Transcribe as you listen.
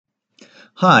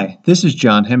Hi, this is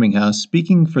John Hemminghouse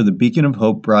speaking for the Beacon of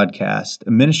Hope broadcast,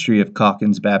 a ministry of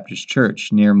Calkins Baptist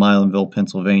Church near Milanville,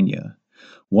 Pennsylvania.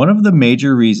 One of the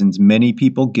major reasons many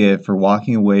people give for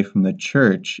walking away from the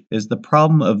church is the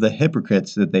problem of the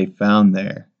hypocrites that they found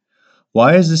there.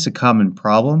 Why is this a common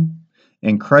problem?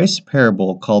 In Christ's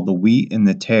parable called the wheat and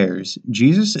the tares,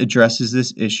 Jesus addresses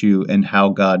this issue and how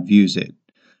God views it.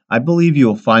 I believe you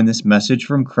will find this message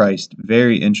from Christ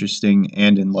very interesting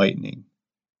and enlightening.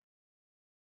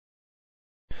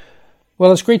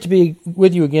 Well, it's great to be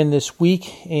with you again this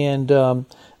week, and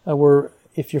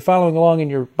if you're following along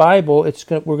in your Bible,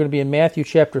 we're going to be in Matthew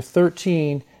chapter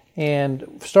 13,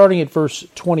 and starting at verse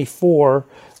 24,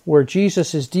 where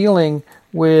Jesus is dealing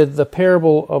with the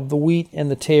parable of the wheat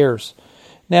and the tares.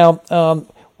 Now,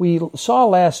 we saw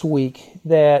last week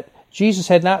that Jesus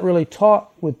had not really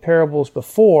taught with parables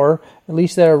before, at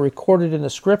least that are recorded in the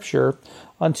Scripture,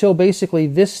 until basically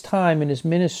this time in his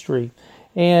ministry.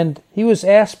 And he was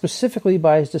asked specifically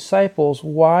by his disciples,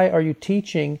 "Why are you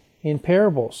teaching in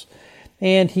parables?"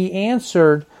 And he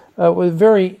answered with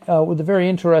a very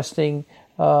interesting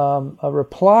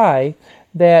reply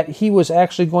that he was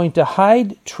actually going to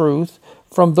hide truth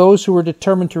from those who were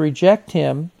determined to reject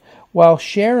him, while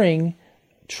sharing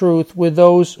truth with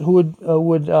those who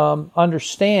would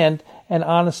understand and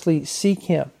honestly seek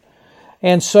him.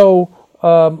 And so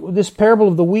this parable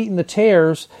of the wheat and the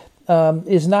tares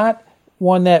is not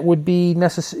one that would be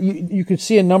necessary. You could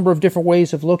see a number of different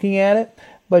ways of looking at it,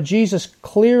 but Jesus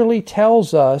clearly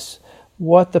tells us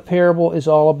what the parable is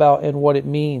all about and what it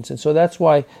means. And so that's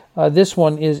why this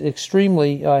one is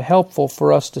extremely helpful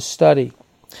for us to study.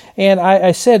 And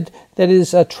I said that it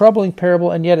is a troubling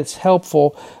parable, and yet it's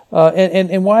helpful.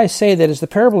 And why I say that is the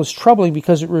parable is troubling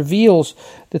because it reveals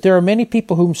that there are many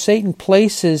people whom Satan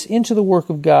places into the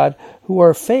work of God who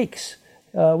are fakes.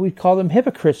 We call them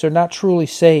hypocrites. They're not truly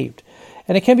saved.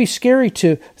 And it can be scary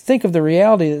to think of the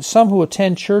reality that some who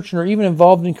attend church and are even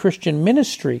involved in Christian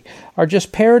ministry are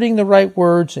just parroting the right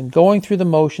words and going through the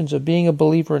motions of being a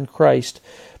believer in Christ,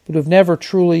 but have never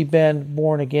truly been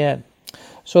born again.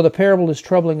 So the parable is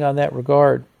troubling on that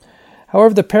regard.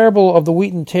 However, the parable of the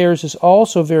wheat and tares is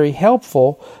also very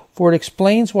helpful, for it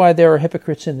explains why there are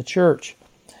hypocrites in the church.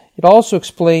 It also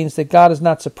explains that God is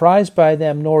not surprised by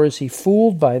them, nor is he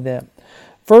fooled by them.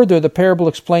 Further, the parable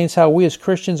explains how we as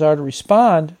Christians are to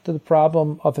respond to the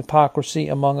problem of hypocrisy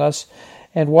among us,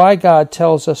 and why God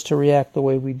tells us to react the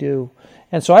way we do.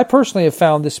 And so I personally have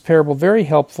found this parable very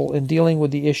helpful in dealing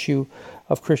with the issue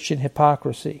of Christian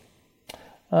hypocrisy.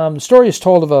 The story is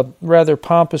told of a rather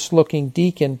pompous-looking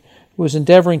deacon who was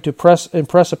endeavoring to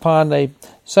impress upon a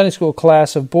Sunday school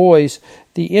class of boys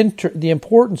the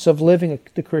importance of living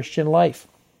the Christian life.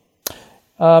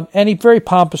 And he very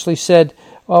pompously said,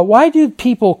 "Why do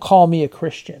people call me a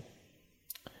Christian?"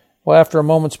 Well, after a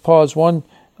moment's pause, one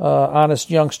honest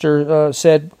youngster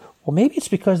said, "Well, maybe it's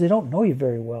because they don't know you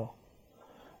very well."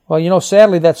 Well,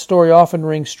 sadly, that story often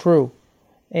rings true.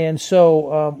 And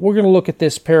so we're going to look at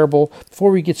this parable.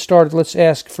 Before we get started, let's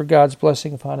ask for God's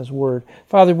blessing upon his word.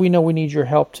 Father, we know we need your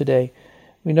help today.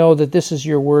 We know that this is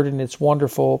your word and it's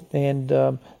wonderful.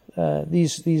 And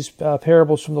these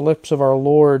parables from the lips of our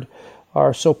Lord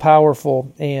are so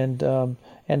powerful and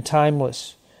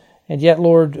timeless. And yet,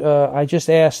 Lord, I just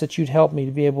ask that you'd help me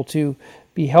to be able to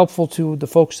be helpful to the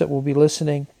folks that will be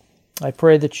listening. I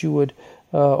pray that you would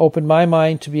open my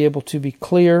mind to be able to be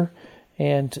clear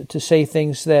and to say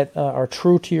things that are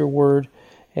true to your word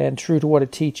and true to what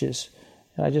it teaches.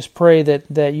 And I just pray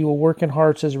that you will work in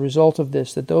hearts as a result of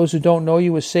this, that those who don't know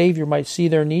you as Savior might see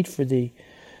their need for thee,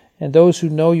 and those who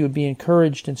know you would be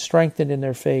encouraged and strengthened in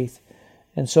their faith.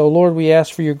 And so, Lord, we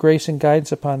ask for your grace and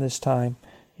guidance upon this time.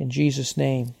 In Jesus'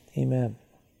 name, amen.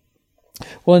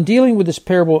 Well, in dealing with this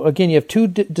parable, again, you have two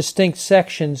distinct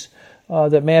sections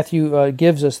that Matthew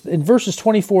gives us. In verses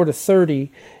 24 to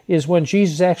 30 is when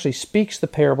Jesus actually speaks the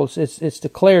parable. It's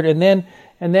declared. And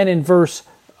then in verse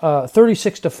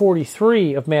 36 to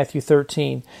 43 of Matthew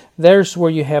 13, there's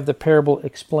where you have the parable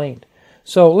explained.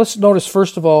 So let's notice,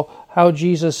 first of all, how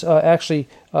Jesus actually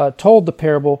told the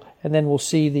parable, and then we'll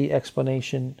see the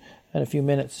explanation in a few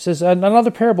minutes. It says,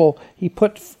 "Another parable he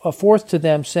put forth to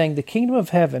them, saying, The kingdom of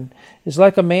heaven is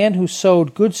like a man who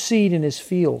sowed good seed in his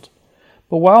field.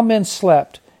 But while men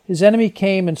slept, his enemy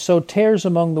came and sowed tares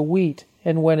among the wheat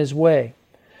and went his way.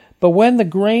 But when the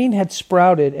grain had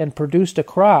sprouted and produced a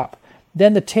crop,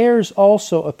 then the tares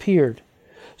also appeared.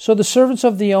 So the servants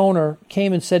of the owner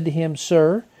came and said to him,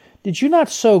 Sir, did you not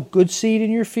sow good seed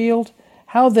in your field?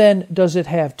 How then does it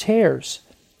have tares?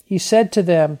 He said to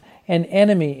them, An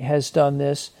enemy has done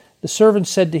this. The servants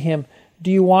said to him,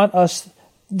 Do you want us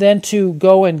then to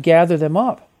go and gather them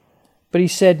up? But he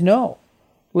said, No,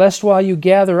 lest while you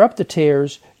gather up the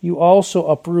tares, you also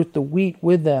uproot the wheat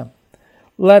with them.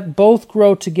 Let both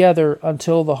grow together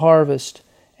until the harvest.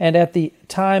 And at the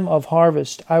time of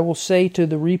harvest, I will say to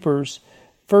the reapers,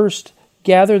 First,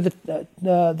 gather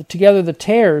together the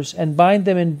tares and bind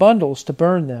them in bundles to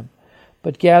burn them,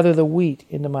 but gather the wheat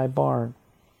into my barn.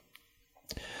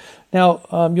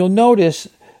 Now, you'll notice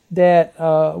that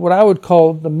what I would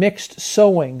call the mixed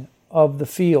sowing of the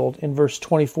field in verse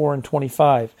 24 and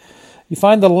 25. You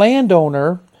find the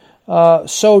landowner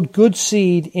sowed good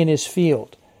seed in his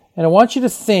field. And I want you to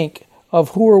think of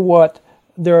who or what.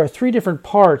 There are three different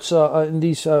parts in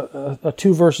these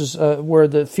two verses where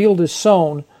the field is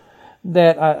sown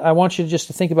that I want you just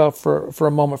to think about for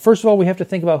a moment. First of all, we have to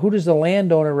think about who does the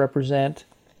landowner represent?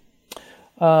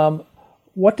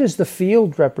 What does the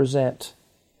field represent?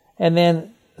 And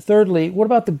then thirdly, what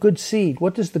about the good seed?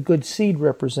 What does the good seed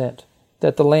represent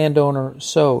that the landowner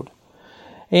sowed?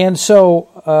 And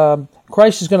so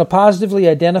Christ is going to positively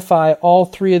identify all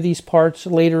three of these parts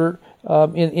later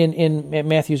in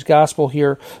Matthew's gospel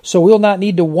here. So we'll not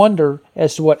need to wonder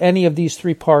as to what any of these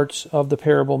three parts of the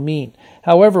parable mean.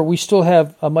 However, we still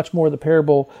have much more of the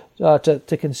parable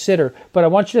to consider. But I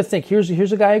want you to think, here's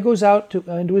a guy who goes out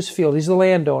into his field. He's the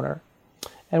landowner.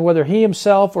 And whether he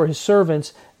himself or his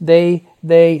servants,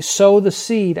 they sow the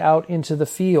seed out into the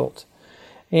field.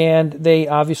 And they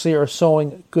obviously are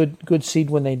sowing good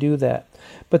seed when they do that.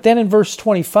 But then in verse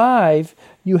 25,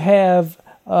 you have,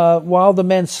 while the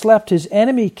men slept, his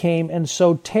enemy came and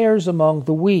sowed tares among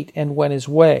the wheat and went his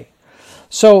way.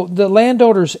 So the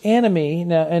landowner's enemy,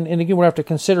 now, and again we'll have to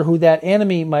consider who that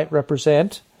enemy might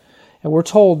represent, and we're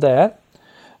told that.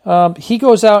 He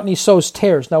goes out and he sows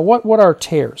tares. Now what are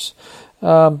tares?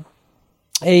 A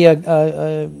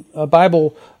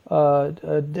Bible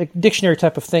dictionary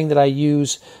type of thing that I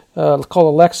use called a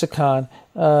lexicon,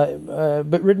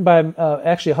 but written by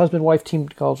actually a husband-wife team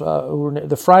called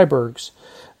the Freibergs.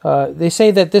 They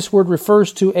say that this word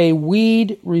refers to a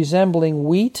weed resembling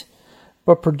wheat,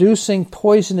 but producing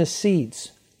poisonous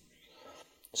seeds.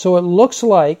 So it looks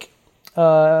like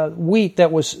wheat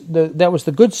that was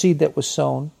the good seed that was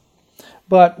sown,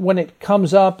 but when it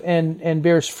comes up and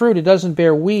bears fruit, it doesn't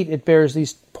bear wheat; it bears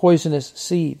these poisonous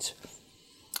seeds.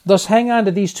 Thus, hang on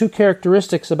to these two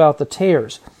characteristics about the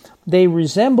tares. They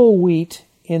resemble wheat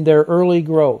in their early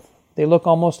growth. They look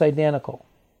almost identical.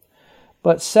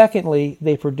 But secondly,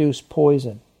 they produce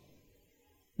poison.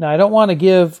 Now, I don't want to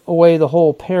give away the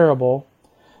whole parable,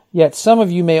 yet some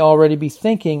of you may already be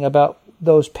thinking about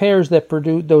those tares that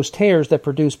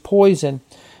produce poison.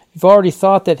 If you've already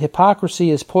thought that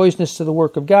hypocrisy is poisonous to the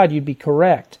work of God, you'd be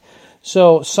correct.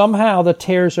 So somehow the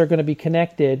tares are going to be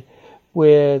connected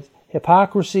with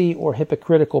hypocrisy or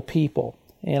hypocritical people.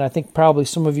 And I think probably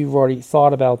some of you have already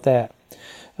thought about that.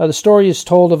 The story is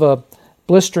told of a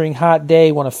blistering hot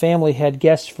day when a family had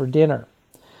guests for dinner.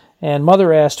 And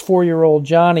Mother asked 4-year-old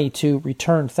Johnny to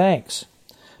return thanks.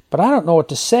 But I don't know what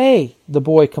to say, the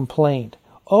boy complained.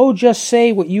 Oh, just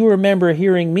say what you remember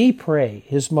hearing me pray,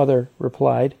 his mother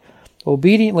replied.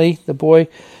 Obediently, the boy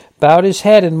bowed his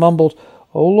head and mumbled,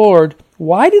 Oh Lord,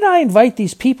 why did I invite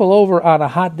these people over on a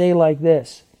hot day like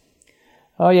this?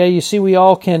 Oh yeah, you see, we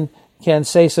all can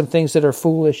say some things that are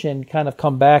foolish and kind of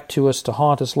come back to us to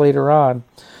haunt us later on.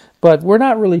 But we're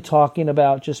not really talking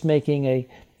about just making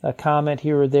a comment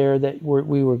here or there that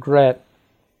we regret.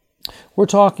 We're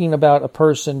talking about a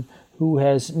person who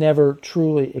has never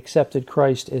truly accepted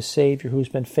Christ as Savior, who's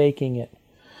been faking it.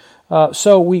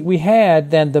 So we had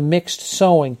then the mixed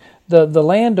sowing. The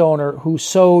landowner who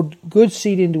sowed good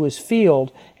seed into his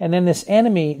field, and then this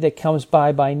enemy that comes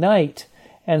by night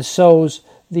and sows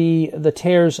the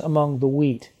tares among the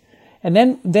wheat.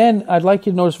 And then I'd like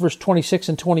you to notice verse 26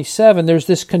 and 27, there's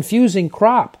this confusing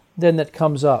crop then that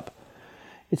comes up.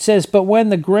 It says, but when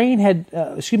the grain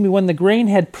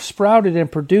had sprouted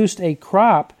and produced a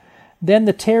crop, then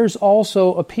the tares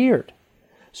also appeared.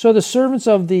 So the servants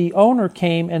of the owner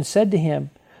came and said to him,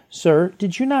 Sir,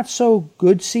 did you not sow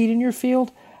good seed in your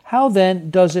field? How then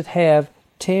does it have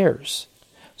tares?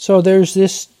 So there's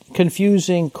this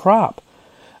confusing crop.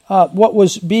 What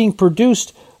was being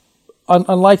produced,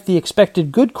 unlike the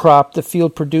expected good crop the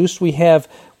field produced, we have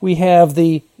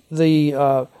the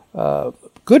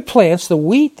good plants, the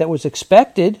wheat that was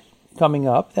expected coming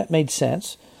up. That made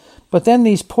sense. But then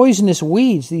these poisonous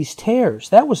weeds, these tares,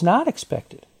 that was not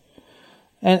expected.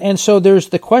 And so there's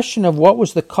the question of what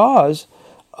was the cause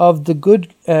of the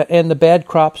good and the bad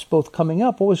crops both coming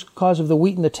up. What was the cause of the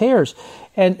wheat and the tares?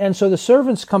 And so the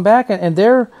servants come back and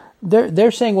they're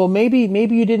saying, well, maybe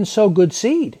you didn't sow good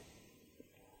seed.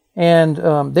 And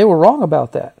they were wrong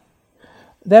about that.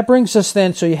 that brings us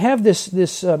then, so you have this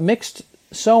mixed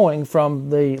sowing from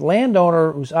the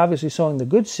landowner who's obviously sowing the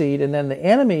good seed, and then the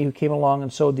enemy who came along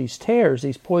and sowed these tares,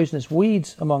 these poisonous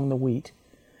weeds among the wheat.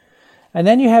 And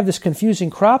then you have this confusing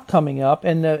crop coming up,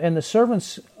 and the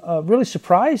servants really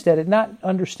surprised at it, not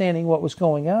understanding what was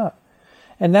going on.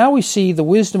 And now we see the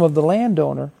wisdom of the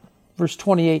landowner, verse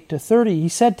 28 to 30. He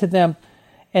said to them,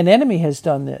 "An enemy has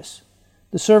done this."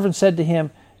 The servant said to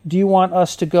him, "Do you want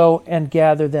us to go and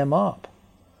gather them up?"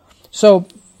 So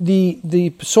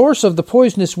the source of the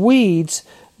poisonous weeds,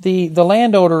 the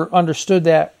landowner understood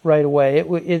that right away.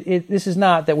 This is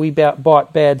not that we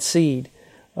bought bad seed.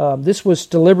 This was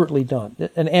deliberately done.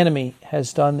 An enemy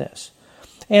has done this.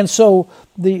 And so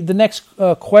the next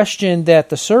question that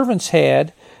the servants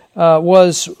had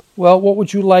was, well, what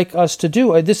would you like us to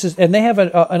do? And they have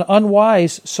an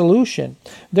unwise solution.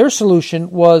 Their solution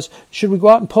was, should we go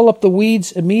out and pull up the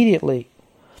weeds immediately?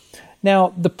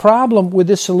 Now, the problem with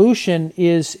this solution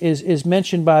is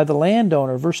mentioned by the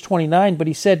landowner, verse 29, but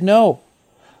he said, "No,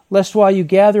 lest while you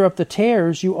gather up the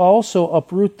tares, you also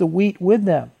uproot the wheat with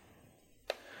them."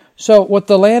 So what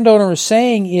the landowner is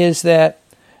saying is that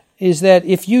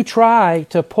if you try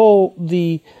to pull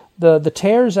the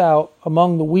tares out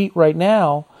among the wheat right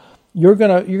now, you're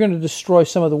gonna destroy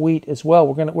some of the wheat as well.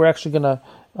 We're actually gonna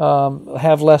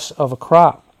have less of a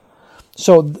crop.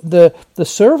 So the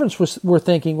servants were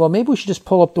thinking, well, maybe we should just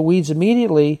pull up the weeds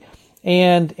immediately,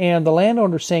 and the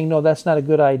landowner's saying, no, that's not a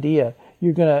good idea.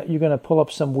 You're gonna pull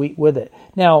up some wheat with it.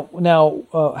 Now,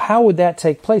 how would that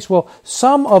take place? Well,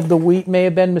 some of the wheat may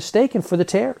have been mistaken for the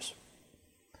tares.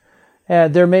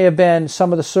 There may have been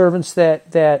some of the servants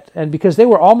and because they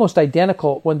were almost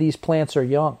identical when these plants are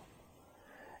young.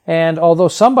 And although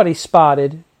somebody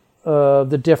spotted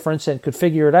the difference and could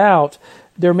figure it out,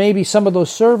 there may be some of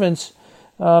those servants,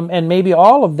 and maybe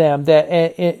all of them,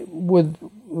 that with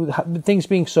things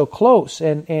being so close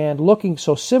and looking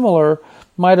so similar,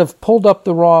 might have pulled up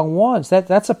the wrong ones.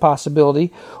 That's a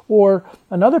possibility. Or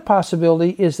another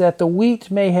possibility is that the wheat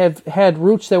may have had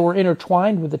roots that were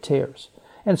intertwined with the tares.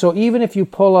 And so even if you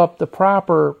pull up the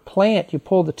proper plant, you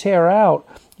pull the tare out,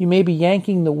 you may be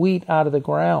yanking the wheat out of the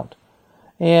ground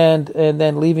and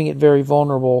then leaving it very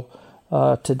vulnerable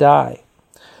to die.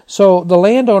 So the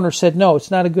landowner said, no,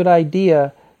 it's not a good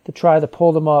idea to try to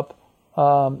pull them up,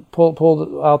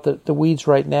 pull out the weeds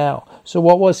right now. So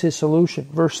what was his solution?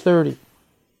 Verse 30.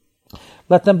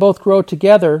 Let them both grow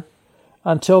together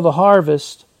until the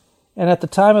harvest, and at the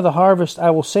time of the harvest I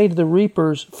will say to the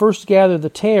reapers, first gather the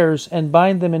tares and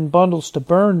bind them in bundles to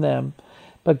burn them,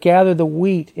 but gather the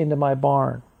wheat into my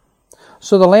barn.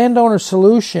 So the landowner's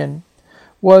solution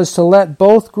was to let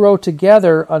both grow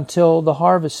together until the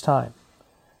harvest time.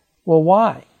 Well,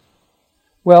 why?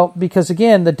 Well, because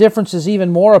again, the difference is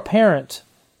even more apparent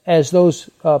as those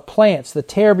plants. The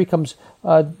tare becomes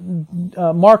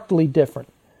markedly different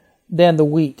than the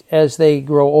wheat as they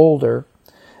grow older.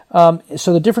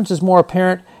 So the difference is more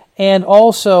apparent. And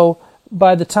also,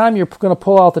 by the time you're going to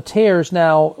pull out the tares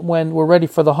now, when we're ready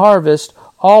for the harvest,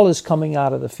 all is coming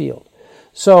out of the field.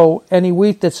 So any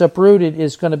wheat that's uprooted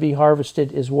is going to be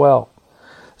harvested as well.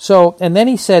 So, and then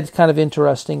he said, kind of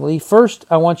interestingly, first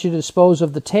I want you to dispose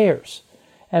of the tares.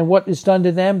 And what is done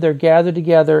to them? They're gathered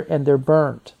together and they're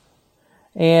burned.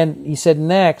 And he said,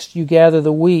 next, you gather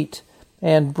the wheat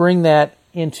and bring that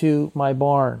into my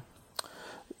barn.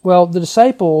 Well, the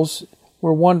disciples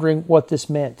were wondering what this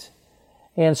meant.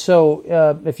 And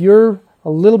so if you're a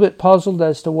little bit puzzled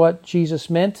as to what Jesus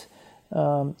meant,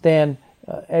 then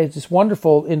it's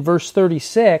wonderful. In verse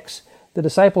 36, the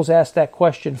disciples asked that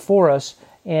question for us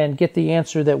and get the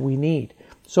answer that we need.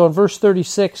 So in verse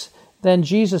 36, then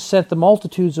Jesus sent the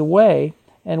multitudes away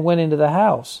and went into the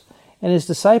house. And his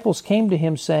disciples came to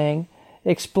him, saying,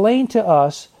 explain to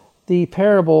us the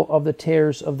parable of the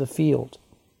tares of the field.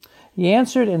 He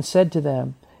answered and said to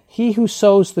them, he who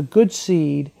sows the good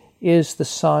seed is the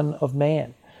Son of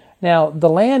Man. Now, the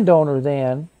landowner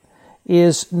then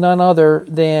is none other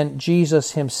than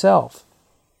Jesus himself.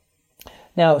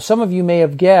 Now, some of you may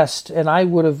have guessed, and I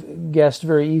would have guessed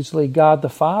very easily, God the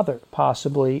Father,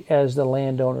 possibly, as the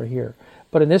landowner here.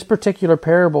 But in this particular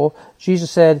parable, Jesus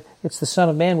said it's the Son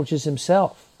of Man, which is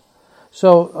himself.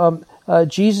 So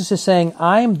Jesus is saying,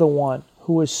 I am the one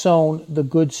who has sown the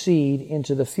good seed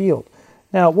into the field.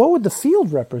 Now, what would the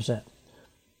field represent?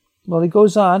 Well, he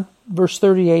goes on, verse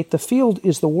 38, the field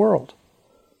is the world.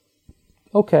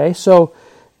 Okay, so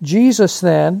Jesus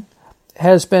then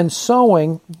has been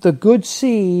sowing the good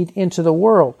seed into the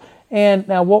world. And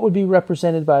now what would be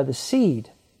represented by the seed?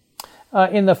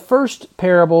 In the first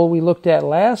parable we looked at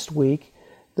last week,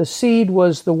 the seed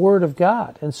was the Word of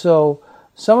God. And so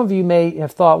Some of you may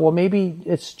have thought, well, maybe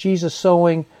it's Jesus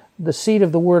sowing the seed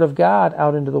of the Word of God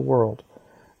out into the world.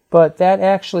 But that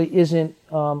actually isn't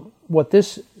what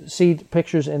this seed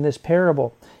pictures in this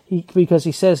parable. Because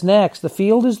he says next, the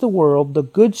field is the world, the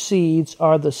good seeds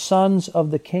are the sons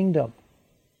of the kingdom.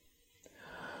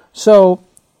 So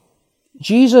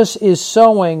Jesus is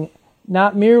sowing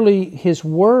not merely his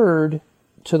word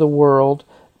to the world,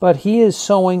 but he is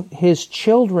sowing his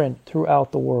children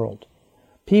throughout the world.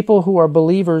 People who are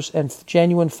believers and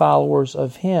genuine followers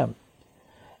of him.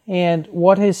 And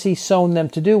what has he sown them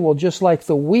to do? Well, just like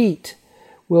the wheat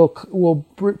will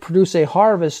produce a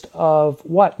harvest of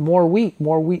what? More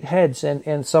wheat heads,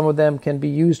 and some of them can be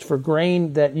used for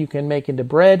grain that you can make into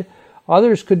bread.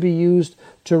 Others could be used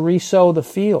to resow the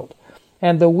field.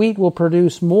 And the wheat will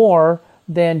produce more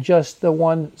than just the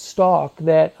one stalk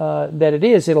that it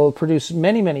is. It'll produce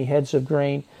many, many heads of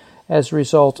grain as a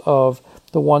result of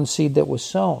the one seed that was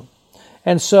sown.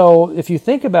 And so if you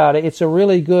think about it, it's a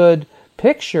really good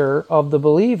picture of the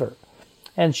believer.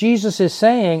 And Jesus is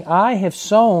saying, I have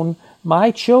sown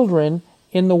my children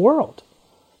in the world.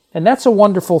 And that's a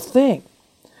wonderful thing.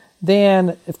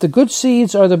 Then, if the good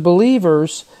seeds are the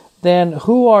believers, then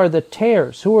who are the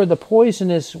tares? Who are the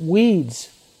poisonous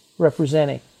weeds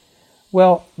representing?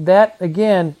 Well, that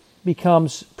again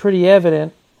becomes pretty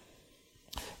evident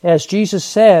as Jesus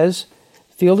says,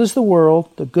 field is the world,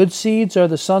 the good seeds are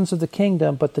the sons of the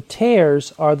kingdom, but the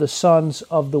tares are the sons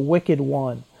of the wicked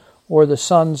one, or the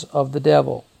sons of the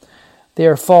devil. They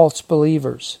are false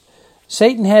believers.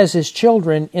 Satan has his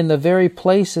children in the very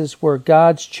places where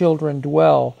God's children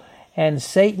dwell, and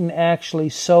Satan actually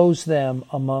sows them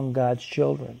among God's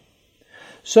children.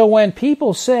 So when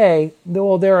people say,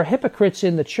 well, there are hypocrites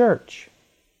in the church,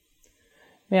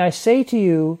 may I say to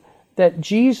you that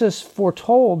Jesus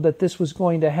foretold that this was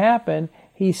going to happen.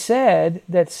 He said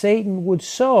that Satan would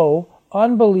sow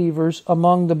unbelievers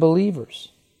among the believers.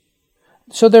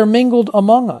 So they're mingled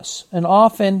among us, and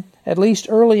often, at least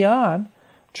early on,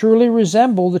 truly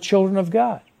resemble the children of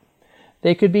God.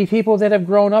 They could be people that have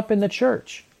grown up in the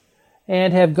church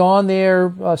and have gone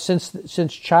there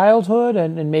since childhood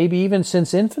and maybe even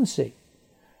since infancy,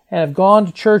 and have gone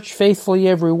to church faithfully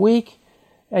every week,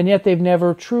 and yet they've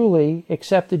never truly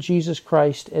accepted Jesus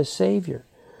Christ as Savior.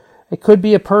 It could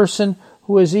be a person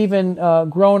who has even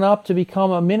grown up to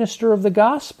become a minister of the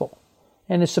gospel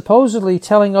and is supposedly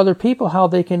telling other people how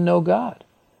they can know God.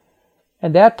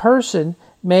 And that person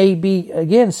may be,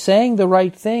 again, saying the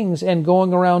right things and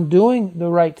going around doing the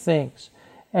right things,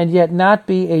 and yet not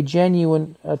be a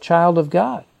genuine child of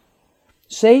God.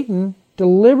 Satan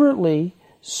deliberately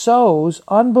sows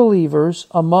unbelievers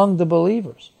among the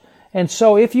believers. And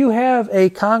so if you have a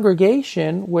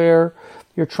congregation where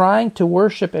you're trying to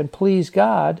worship and please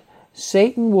God,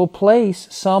 Satan will place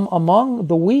some among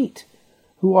the wheat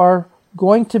who are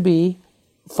going to be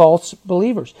false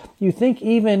believers. You think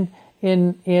even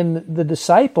in the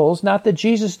disciples, not that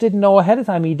Jesus didn't know ahead of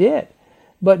time, he did,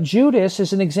 but Judas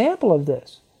is an example of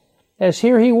this. As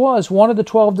here he was, one of the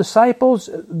 12 disciples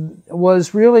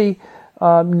was really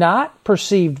not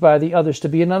perceived by the others to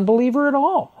be an unbeliever at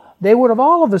all. They would have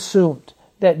all have assumed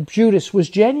that Judas was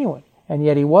genuine, and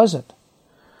yet he wasn't.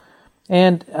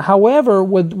 And however,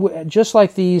 just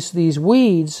like these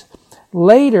weeds,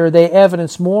 later they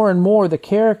evidence more and more the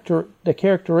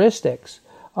characteristics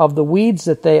of the weeds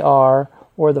that they are,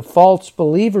 or the false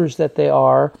believers that they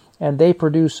are, and they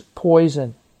produce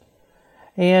poison.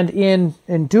 And in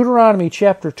Deuteronomy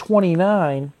chapter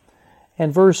 29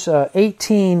 and verse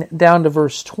 18 down to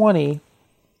verse 20,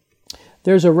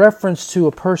 there's a reference to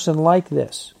a person like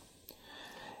this.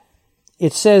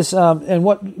 It says, and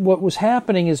what was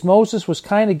happening is Moses was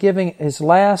kind of giving his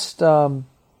last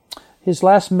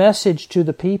message to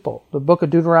the people. The book of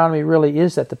Deuteronomy really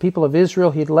is that. The people of Israel,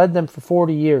 he had led them for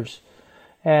 40 years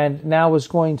and now was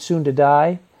going soon to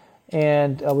die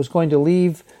and was going to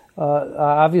leave,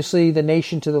 obviously, the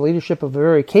nation to the leadership of a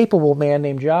very capable man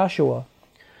named Joshua.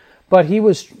 But he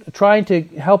was trying to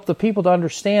help the people to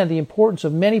understand the importance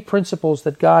of many principles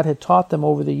that God had taught them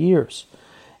over the years.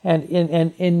 And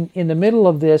in the middle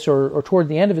of this, or toward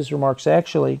the end of his remarks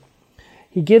actually,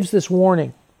 he gives this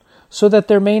warning. So that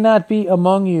there may not be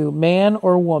among you man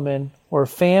or woman or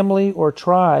family or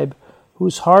tribe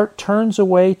whose heart turns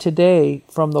away today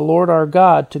from the Lord our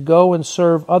God to go and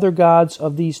serve other gods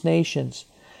of these nations,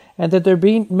 and that there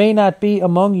may not be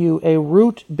among you a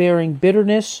root bearing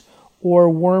bitterness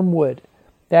or wormwood.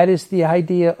 That is the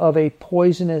idea of a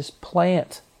poisonous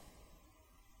plant.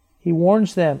 He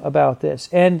warns them about this,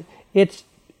 and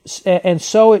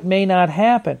so it may not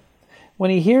happen. When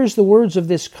he hears the words of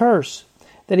this curse,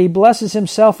 that he blesses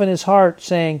himself in his heart,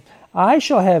 saying, I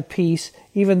shall have peace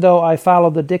even though I follow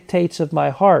the dictates of my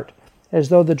heart, as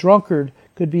though the drunkard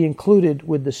could be included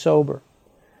with the sober.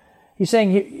 He's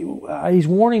saying, he's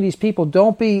warning these people,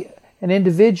 don't be an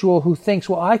individual who thinks,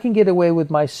 well, I can get away with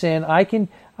my sin.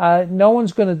 No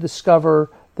one's going to discover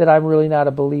that I'm really not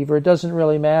a believer. It doesn't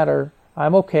really matter.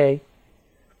 I'm okay.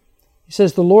 He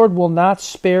says, the Lord will not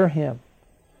spare him.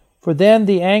 For then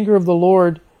the anger of the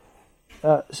Lord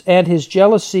and his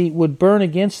jealousy would burn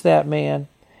against that man,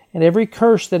 and every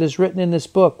curse that is written in this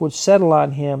book would settle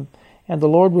on him, and the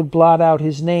Lord would blot out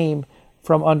his name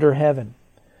from under heaven.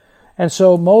 And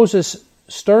so Moses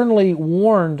sternly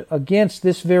warned against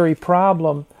this very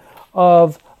problem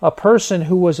of a person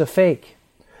who was a fake,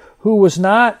 who was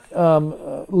not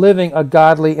living a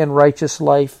godly and righteous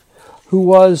life, who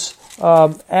was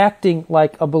acting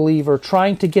like a believer,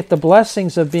 trying to get the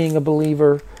blessings of being a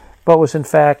believer, but was in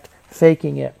fact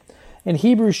faking it. In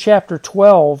Hebrews chapter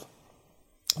 12,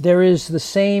 there is the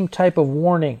same type of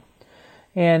warning.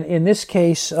 And in this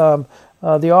case, the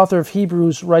author of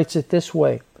Hebrews writes it this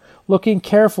way: looking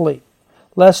carefully,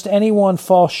 lest anyone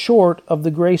fall short of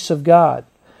the grace of God,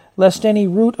 lest any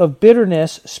root of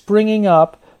bitterness springing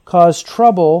up cause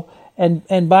trouble,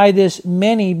 and by this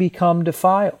many become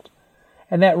defiled.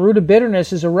 And that root of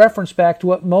bitterness is a reference back to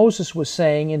what Moses was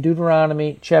saying in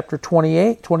Deuteronomy chapter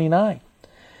 29.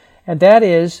 And that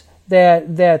is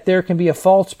that there can be a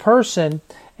false person,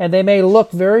 and they may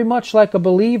look very much like a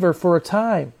believer for a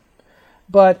time.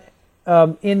 But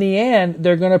in the end,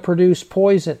 they're going to produce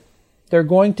poison. They're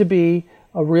going to be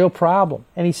a real problem.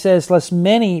 And he says, lest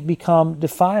many become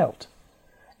defiled.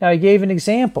 Now he gave an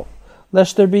example.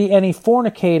 Lest there be any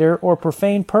fornicator or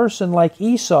profane person like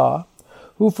Esau,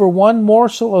 who for one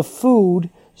morsel of food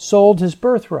sold his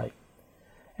birthright.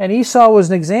 And Esau was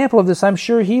an example of this. I'm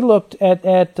sure he looked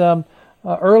at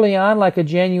early on like a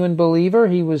genuine believer.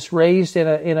 He was raised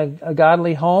in a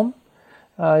godly home.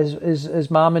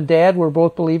 His mom and dad were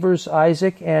both believers,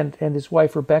 Isaac and his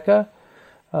wife Rebekah.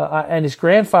 And his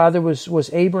grandfather was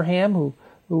Abraham, who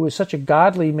was such a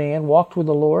godly man, walked with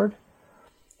the Lord.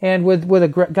 And with a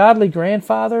godly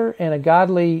grandfather and a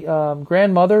godly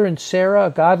grandmother and Sarah,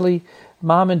 a godly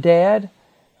mom and dad,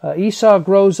 Esau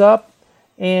grows up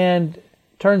and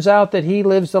turns out that he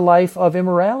lives the life of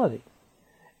immorality.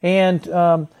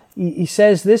 And he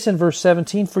says this in verse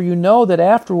 17, for you know that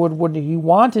afterward when he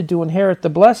wanted to inherit the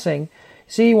blessing,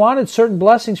 see, he wanted certain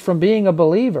blessings from being a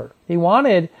believer. He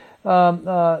wanted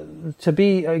to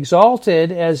be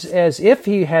exalted as if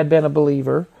he had been a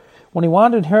believer. When he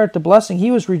wanted to inherit the blessing,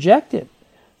 he was rejected,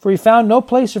 for he found no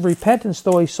place of repentance,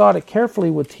 though he sought it carefully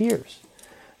with tears.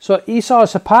 So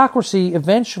Esau's hypocrisy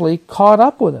eventually caught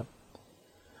up with him.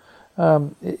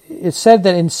 It said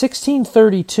that in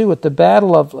 1632, at the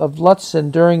Battle of Lutzen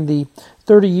during the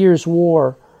 30 Years'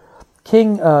 War,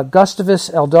 King Gustavus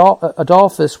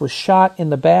Adolphus was shot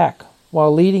in the back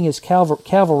while leading his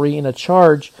cavalry in a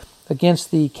charge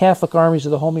against the Catholic armies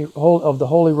of the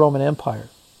Holy Roman Empire.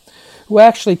 Who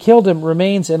actually killed him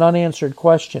remains an unanswered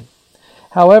question.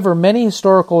 However, many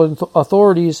historical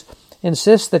authorities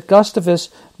insist that Gustavus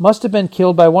must have been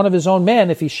killed by one of his own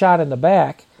men if he's shot in the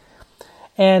back.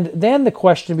 And then the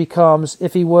question becomes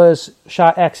if he was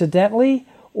shot accidentally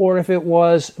or if it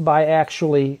was by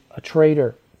actually a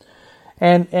traitor.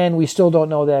 And we still don't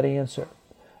know that answer.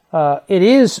 It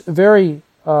is very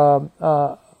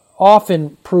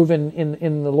often proven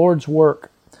in the Lord's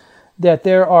work that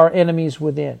there are enemies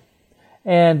within.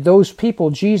 And those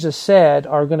people, Jesus said,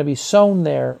 are going to be sown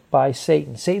there by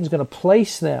Satan. Satan's going to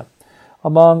place them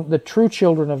among the true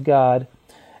children of God,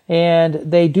 and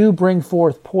they do bring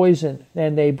forth poison,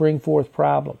 and they bring forth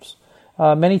problems.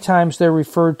 Many times they're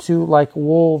referred to like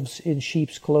wolves in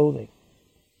sheep's clothing.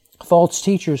 False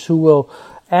teachers who will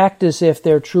act as if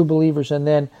they're true believers and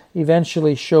then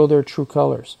eventually show their true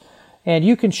colors. And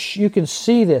you can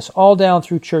see this all down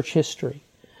through church history.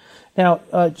 Now,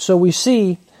 so we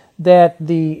see that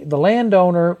the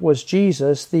landowner was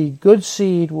Jesus, the good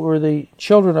seed were the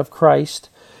children of Christ,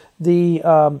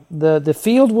 the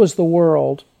field was the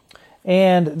world,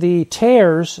 and the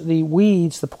tares, the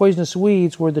weeds, the poisonous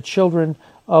weeds, were the children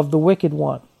of the wicked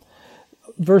one.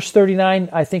 Verse 39,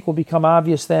 I think, will become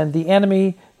obvious then. The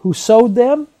enemy who sowed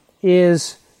them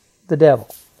is the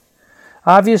devil.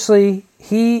 Obviously,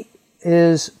 he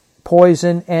is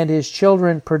poison, and his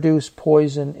children produce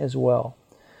poison as well.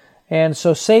 And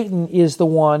so Satan is the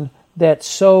one that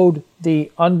sowed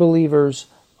the unbelievers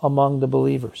among the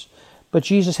believers. But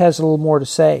Jesus has a little more to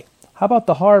say. How about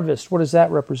the harvest? What does that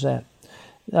represent?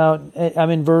 Now, I'm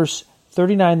in verse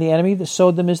 39. The enemy that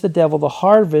sowed them is the devil. The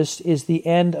harvest is the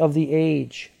end of the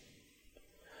age.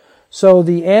 So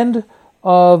the end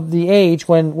of the age,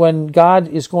 when God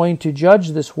is going to judge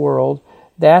this world,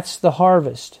 that's the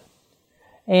harvest.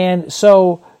 And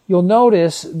so you'll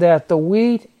notice that the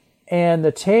wheat and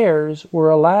the tares were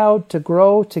allowed to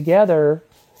grow together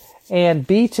and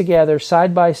be together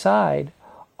side by side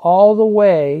all the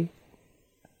way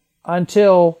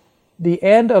until the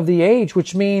end of the age,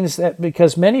 which means that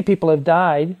because many people have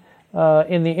died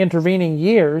in the intervening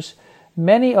years,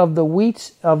 many of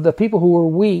the people who were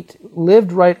wheat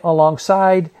lived right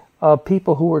alongside of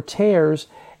people who were tares,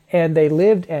 and they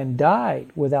lived and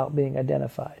died without being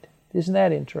identified. Isn't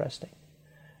that interesting?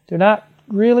 They're not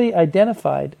really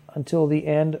identified until the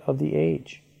end of the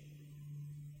age.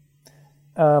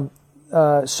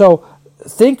 So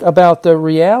think about the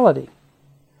reality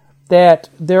that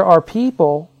there are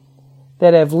people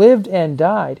that have lived and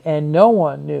died, and no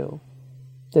one knew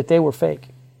that they were fake.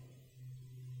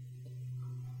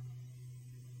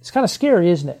 It's kind of scary,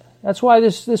 isn't it? That's why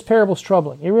this parable is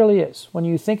troubling. It really is. When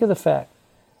you think of the fact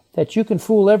that you can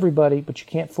fool everybody, but you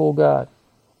can't fool God.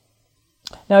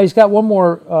 Now, he's got one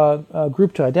more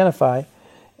group to identify.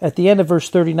 At the end of verse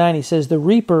 39, he says, the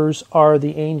reapers are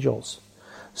the angels.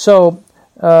 So,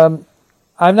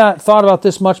 I've not thought about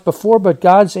this much before, but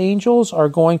God's angels are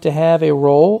going to have a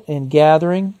role in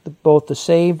gathering both the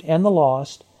saved and the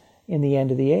lost in the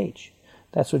end of the age.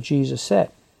 That's what Jesus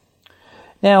said.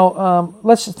 Now,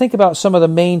 let's think about some of the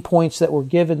main points that were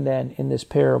given then in this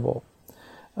parable.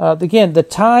 Again, the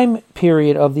time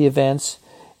period of the events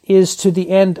is to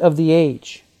the end of the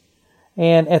age.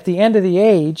 And at the end of the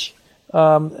age,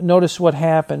 notice what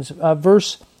happens. I'm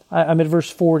at verse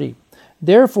 40.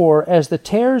 Therefore, as the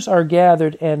tares are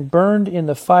gathered and burned in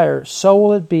the fire, so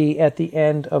will it be at the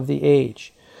end of the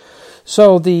age.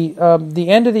 So the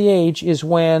end of the age is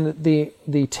when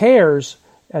the tares,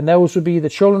 and those would be the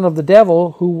children of the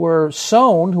devil who were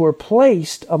sown, who were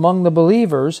placed among the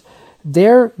believers,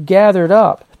 they're gathered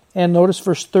up. And notice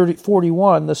verse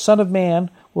 41, the Son of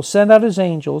Man will send out his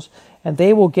angels, and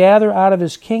they will gather out of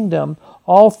his kingdom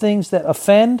all things that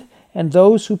offend and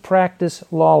those who practice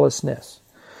lawlessness.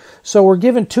 So we're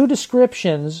given two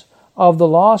descriptions of the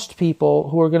lost people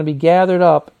who are going to be gathered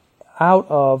up out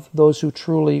of those who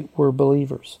truly were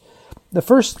believers. The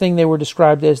first thing they were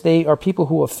described as, they are people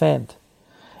who offend.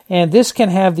 And this can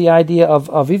have the idea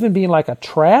of even being like a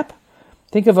trap.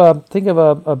 Think of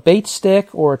a bait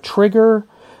stick or a trigger,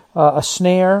 a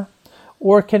snare,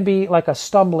 or it can be like a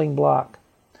stumbling block.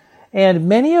 And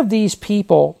many of these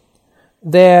people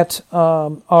that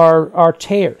are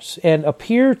tares and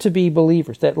appear to be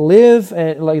believers, that live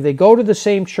and like they go to the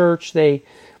same church, they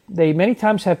many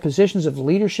times have positions of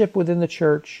leadership within the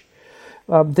church.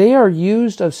 They are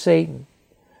used of Satan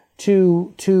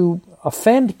to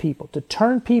offend people, to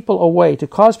turn people away, to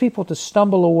cause people to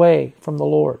stumble away from the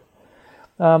Lord.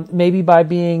 Maybe by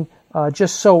being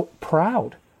just so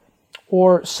proud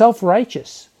or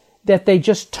self-righteous that they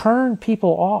just turn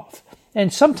people off.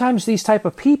 And sometimes these type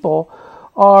of people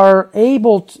are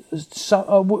able to,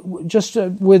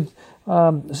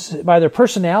 by their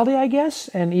personality, I guess,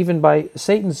 and even by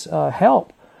Satan's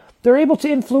help, they're able to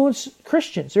influence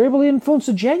Christians. They're able to influence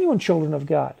the genuine children of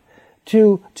God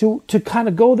to kind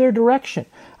of go their direction.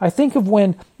 I think of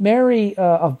when Mary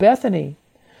of Bethany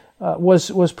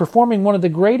was performing one of the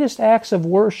greatest acts of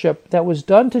worship that was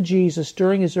done to Jesus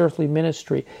during his earthly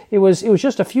ministry. It was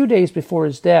just a few days before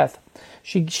his death.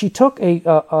 She took a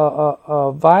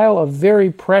vial of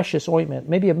very precious ointment,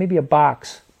 maybe a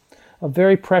box of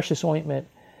very precious ointment,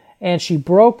 and she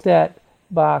broke that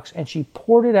box and she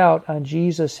poured it out on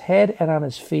Jesus' head and on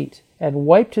his feet and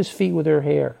wiped his feet with her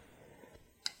hair.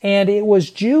 And it was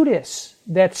Judas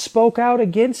that spoke out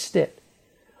against it.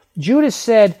 Judas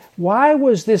said, why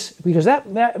was this, because that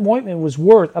ointment was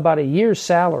worth about a year's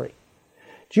salary.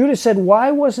 Judas said,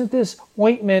 why wasn't this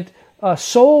ointment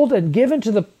sold and given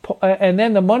to and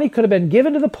then the money could have been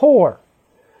given to the poor?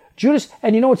 Judas,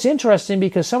 and you know it's interesting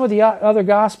because some of the other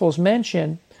Gospels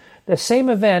mention the same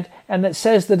event and that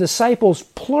says the disciples,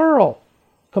 plural,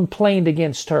 complained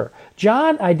against her.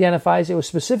 John identifies it was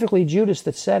specifically Judas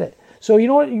that said it. So you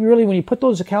know what, when you put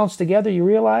those accounts together, you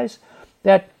realize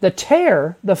that the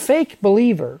tare, the fake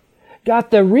believer,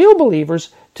 got the real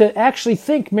believers to actually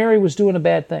think Mary was doing a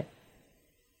bad thing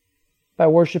by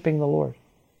worshiping the Lord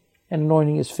and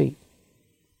anointing his feet.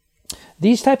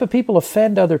 These type of people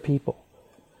offend other people.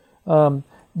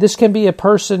 This can be a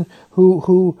person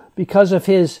who because of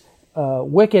his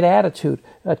wicked attitude,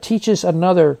 teaches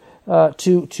another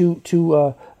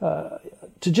to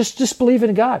just disbelieve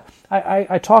in God.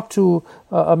 I talked to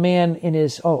a man in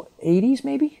his 80s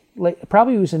maybe.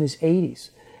 Probably he was in his 80s,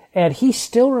 and he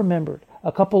still remembered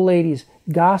a couple ladies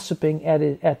gossiping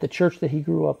at the church that he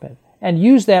grew up in, and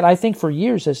used that, I think, for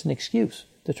years as an excuse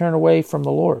to turn away from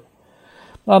the Lord.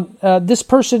 This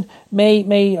person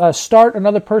may start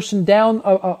another person down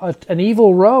an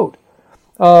evil road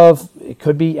it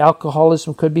could be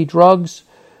alcoholism, could be drugs.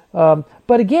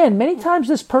 But again, many times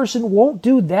this person won't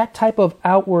do that type of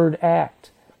outward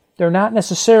act. They're not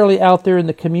necessarily out there in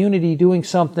the community doing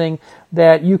something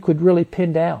that you could really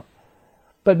pin down.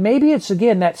 But maybe it's,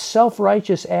 again, that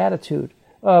self-righteous attitude.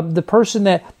 The person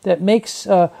that makes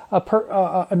another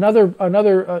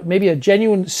maybe a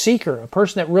genuine seeker, a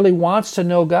person that really wants to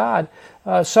know God,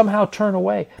 somehow turn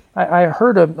away. I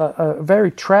heard a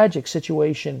very tragic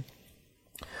situation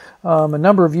a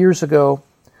number of years ago,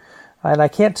 and I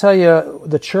can't tell you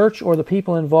the church or the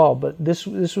people involved, but this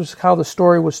was how the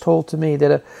story was told to me,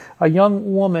 that a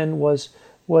young woman was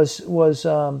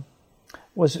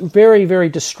very, very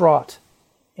distraught,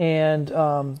 and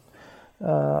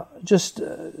just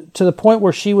to the point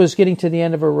where she was getting to the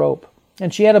end of her rope.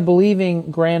 And she had a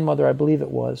believing grandmother, I believe it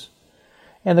was.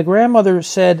 And the grandmother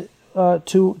said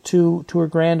to her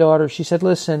granddaughter, she said,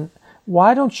 "Listen,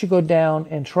 why don't you go down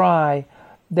and try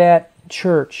that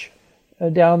church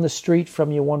down the street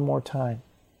from you one more time?"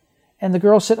 And the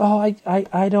girl said, "Oh,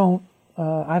 I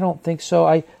don't think so.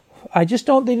 I just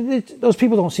don't. Those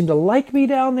people don't seem to like me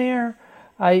down there.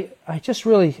 I just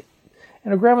really."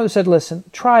 And her grandmother said, "Listen,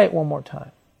 try it one more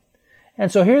time."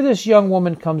 And so here this young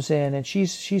woman comes in, and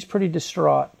she's pretty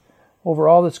distraught over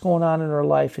all that's going on in her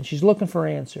life, and she's looking for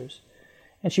answers.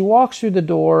 And she walks through the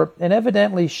door, and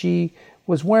evidently she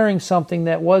was wearing something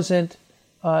that wasn't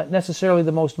necessarily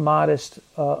the most modest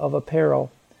of apparel.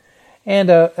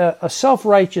 And a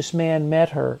self-righteous man met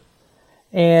her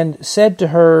and said to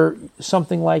her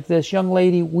something like this, "Young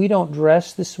lady, we don't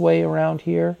dress this way around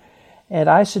here, and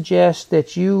I suggest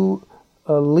that you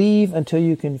leave until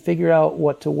you can figure out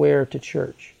what to wear to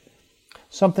church."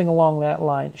 Something along that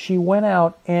line. She went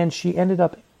out and she ended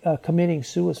up committing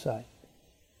suicide.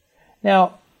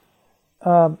 Now,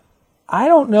 I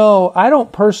don't know. I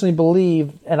don't personally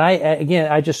believe, and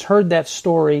I just heard that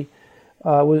story.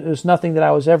 It was nothing that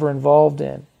I was ever involved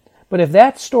in. But if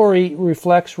that story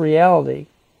reflects reality,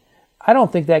 I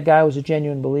don't think that guy was a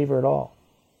genuine believer at all.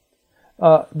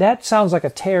 That sounds like a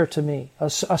tear to me.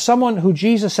 Someone who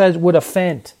Jesus says would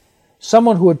offend,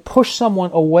 someone who would push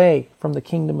someone away from the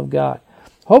kingdom of God.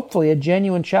 Hopefully, a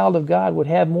genuine child of God would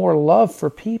have more love for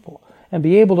people and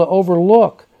be able to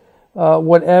overlook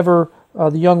whatever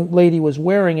the young lady was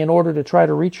wearing in order to try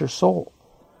to reach her soul.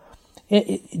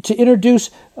 To introduce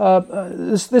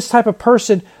this type of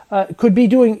person could be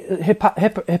doing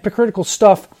hypocritical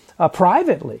stuff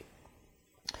privately,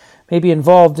 maybe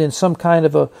involved in some kind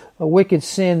of a wicked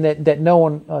sin that no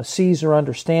one sees or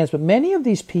understands. But many of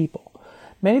these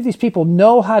people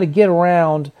know how to get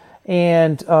around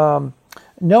and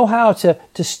know how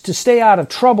to stay out of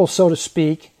trouble, so to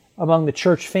speak, among the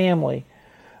church family,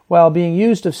 while being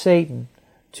used of Satan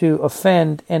to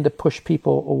offend and to push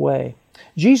people away.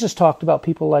 Jesus talked about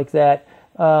people like that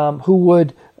who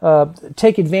would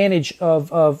take advantage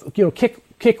of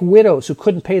kick widows who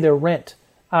couldn't pay their rent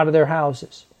out of their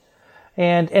houses,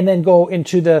 and then go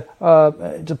into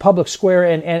the public square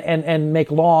and make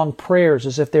long prayers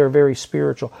as if they're very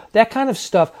spiritual. That kind of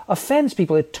stuff offends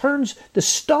people. It turns the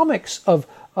stomachs of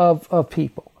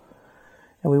people,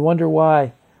 and we wonder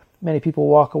why many people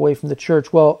walk away from the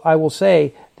church. Well, I will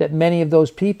say that many of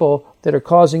those people that are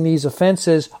causing these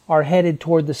offenses are headed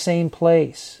toward the same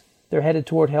place. They're headed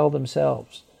toward hell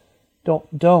themselves.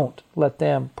 Don't let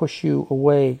them push you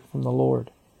away from the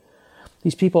Lord.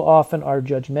 These people often are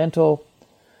judgmental.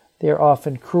 They're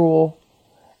often cruel.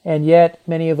 And yet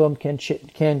many of them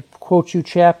can quote you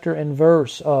chapter and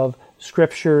verse of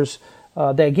scriptures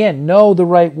that, again, know the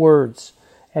right words.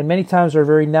 And many times are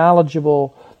very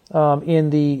knowledgeable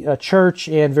in the church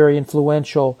and very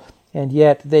influential, and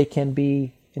yet they can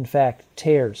be, in fact,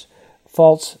 tares,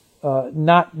 false,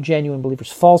 not genuine believers,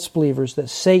 false believers that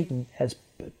Satan has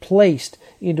placed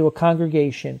into a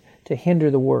congregation to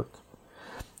hinder the work.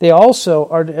 They also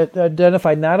are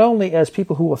identified not only as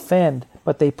people who offend,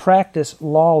 but they practice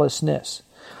lawlessness.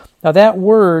 Now that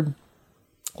word,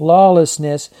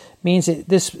 lawlessness, means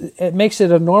it makes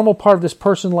it a normal part of this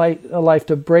person's life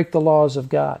to break the laws of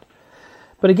God.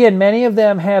 But again, many of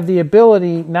them have the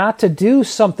ability not to do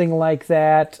something like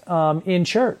that in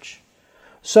church.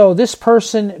 So this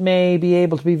person may be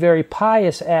able to be very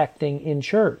pious acting in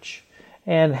church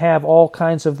and have all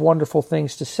kinds of wonderful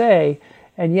things to say,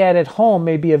 and yet at home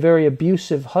may be a very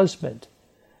abusive husband,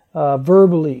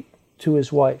 verbally to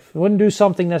his wife. He wouldn't do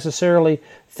something necessarily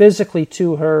physically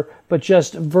to her, but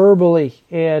just verbally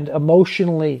and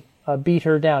emotionally beat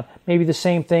her down. Maybe the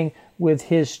same thing with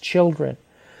his children.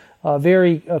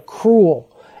 very cruel,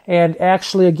 and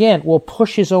actually, again, will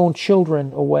push his own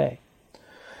children away.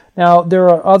 Now, there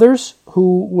are others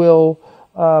who will,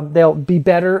 they'll be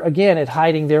better, again, at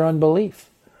hiding their unbelief.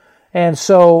 And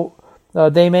so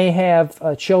they may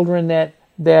have children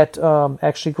that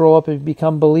actually grow up and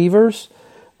become believers,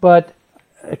 but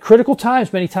at critical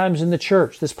times, many times in the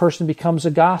church, this person becomes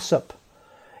a gossip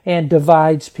and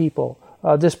divides people.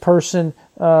 This person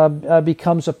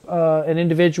becomes an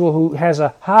individual who has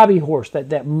a hobby horse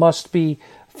that must be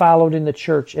followed in the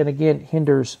church, and again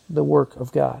hinders the work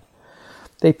of God.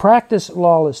 They practice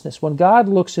lawlessness. When God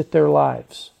looks at their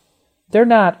lives, they're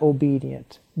not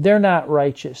obedient, they're not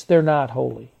righteous, they're not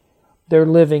holy. They're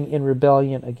living in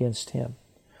rebellion against Him.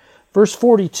 Verse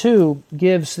 42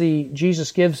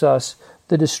 Jesus gives us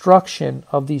the destruction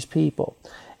of these people.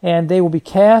 And they will be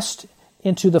cast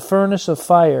into the furnace of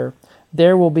fire.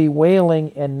 There will be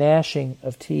wailing and gnashing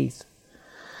of teeth.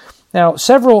 Now,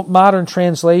 several modern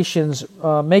translations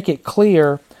make it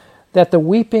clear that the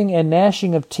weeping and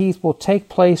gnashing of teeth will take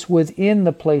place within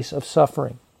the place of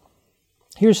suffering.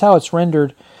 Here's how it's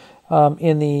rendered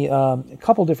in a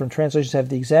couple different translations have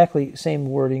the exactly same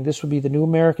wording. This would be the New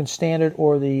American Standard,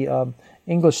 or the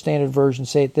English Standard Version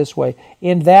say it this way: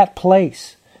 in that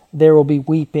place there will be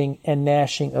weeping and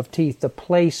gnashing of teeth, the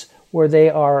place where they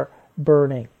are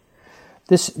burning.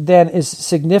 This then is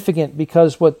significant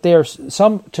because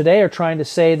some today are trying to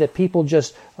say that people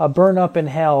just burn up in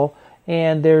hell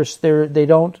and they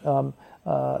don't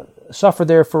suffer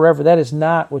there forever. That is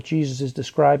not what Jesus is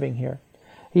describing here.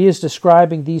 He is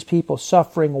describing these people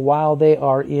suffering while they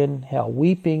are in hell,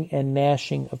 weeping and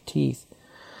gnashing of teeth.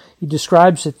 He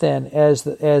describes it then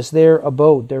as their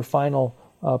abode, their final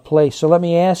place. So let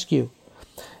me ask you,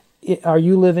 are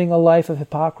you living a life of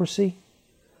hypocrisy,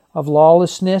 of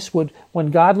lawlessness?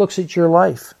 When God looks at your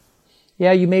life,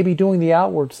 yeah, you may be doing the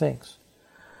outward things,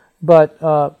 but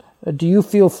do you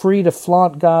feel free to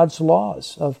flaunt God's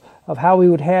laws of how He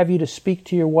would have you to speak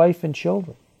to your wife and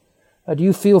children? Do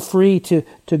you feel free to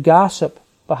gossip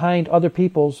behind other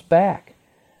people's back?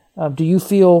 Do you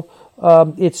feel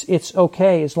it's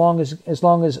okay as long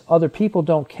as other people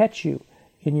don't catch you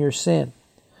in your sin?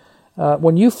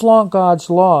 When you flaunt God's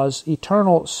laws,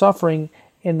 eternal suffering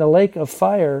in the lake of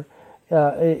fire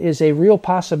is a real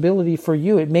possibility for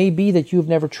you. It may be that you've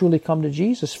never truly come to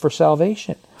Jesus for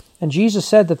salvation. And Jesus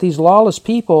said that these lawless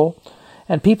people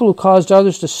and people who caused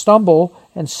others to stumble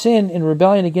and sin in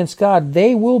rebellion against God,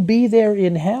 they will be there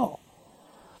in hell.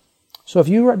 So if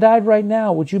you died right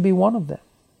now, would you be one of them?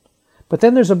 But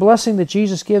then there's a blessing that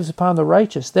Jesus gives upon the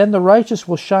righteous. Then the righteous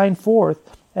will shine forth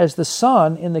as the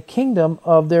sun in the kingdom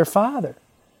of their Father.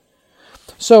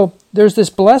 So there's this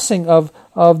blessing of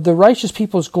the righteous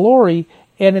people's glory,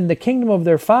 and in the kingdom of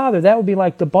their Father, that would be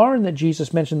like the barn that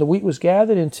Jesus mentioned the wheat was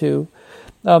gathered into.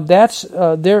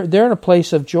 They're in a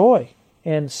place of joy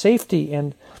and safety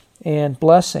and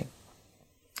blessing.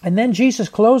 And then Jesus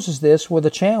closes this with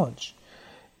a challenge.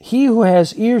 He who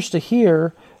has ears to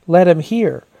hear, let him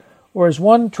hear. Or as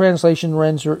one translation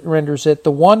renders it,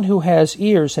 the one who has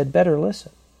ears had better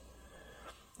listen.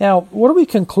 Now, what do we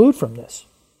conclude from this?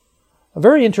 A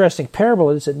very interesting parable,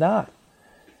 is it not?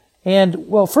 And,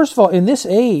 well, first of all, in this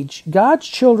age, God's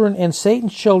children and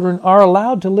Satan's children are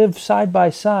allowed to live side by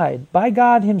side by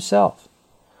God Himself.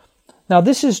 Now,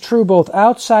 this is true both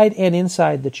outside and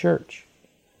inside the church.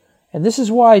 And this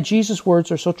is why Jesus'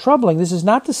 words are so troubling. This is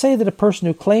not to say that a person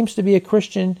who claims to be a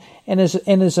Christian and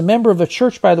is a member of a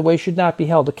church, by the way, should not be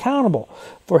held accountable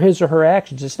for his or her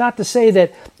actions. It's not to say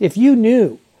that if you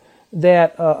knew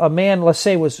that a man, let's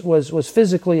say, was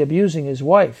physically abusing his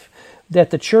wife, that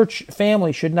the church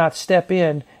family should not step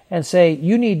in and say,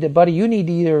 you need to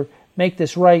either make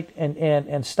this right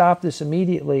and stop this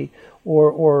immediately,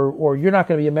 or you're not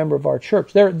going to be a member of our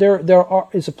church. There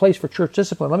is a place for church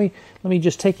discipline. Let me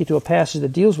just take you to a passage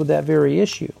that deals with that very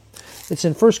issue. It's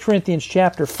in 1 Corinthians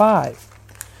chapter 5.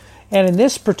 And in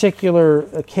this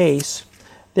particular case,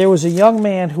 there was a young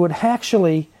man who had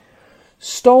actually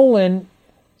stolen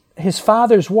his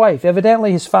father's wife.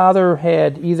 Evidently, his father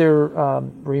had either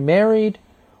remarried,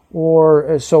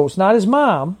 or so it's not his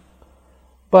mom.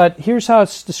 But here's how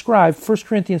it's described, 1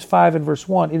 Corinthians 5 and verse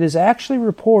 1. It is actually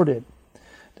reported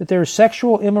that there is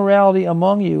sexual immorality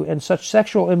among you, and such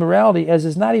sexual immorality as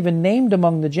is not even named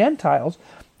among the Gentiles,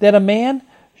 that a man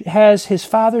has his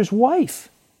father's wife.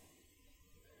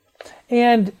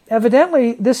 And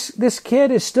evidently, this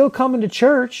kid is still coming to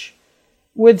church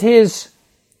with his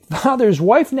father's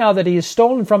wife now that he has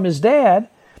stolen from his dad.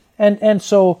 And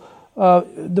so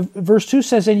the verse 2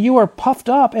 says, and you are puffed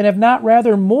up and have not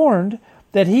rather mourned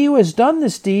that he who has done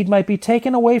this deed might be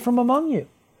taken away from among you.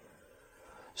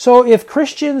 So if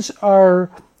Christians are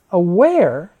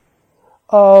aware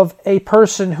of a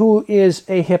person who is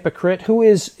a hypocrite, who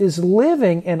is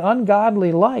living an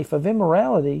ungodly life of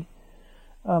immorality,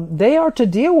 they are to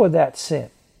deal with that sin.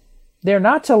 They're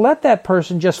not to let that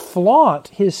person just flaunt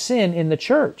his sin in the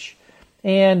church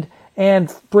and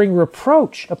bring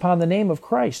reproach upon the name of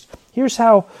Christ. Here's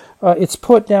how it's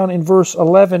put down in verse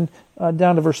 11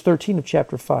 down to verse 13 of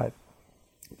chapter 5.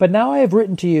 But now I have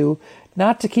written to you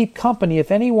not to keep company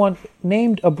if anyone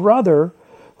named a brother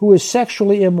who is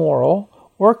sexually immoral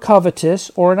or covetous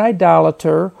or an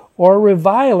idolater or a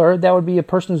reviler, that would be a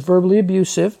person who's verbally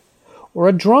abusive, or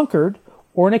a drunkard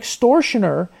or an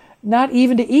extortioner, not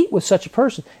even to eat with such a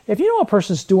person. If you know a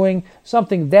person's doing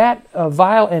something that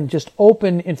vile and just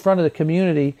open in front of the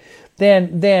community,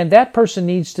 then that person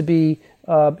needs to be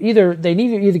either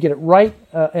get it right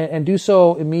and do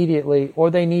so immediately,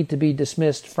 or they need to be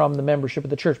dismissed from the membership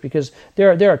of the church, because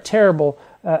they're a terrible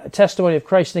testimony of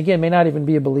Christ, and again, may not even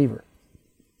be a believer.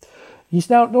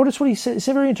 Notice what he says. It's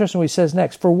very interesting what he says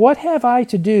next. For what have I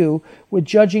to do with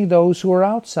judging those who are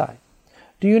outside?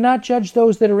 Do you not judge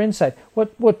those that are inside?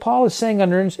 What Paul is saying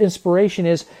under inspiration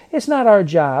is, it's not our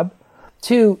job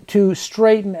to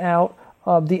straighten out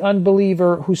the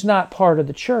unbeliever who's not part of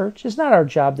the church. It's not our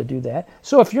job to do that.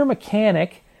 So if your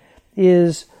mechanic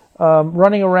is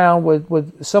running around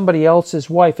with somebody else's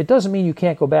wife, it doesn't mean you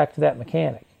can't go back to that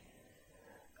mechanic.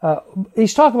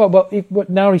 He's talking about,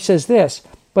 now he says this,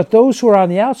 but those who are on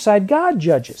the outside, God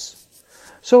judges.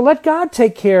 So let God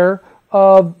take care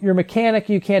of your mechanic.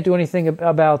 You can't do anything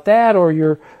about that, or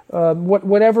your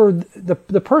whatever.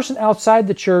 The person outside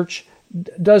the church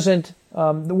doesn't.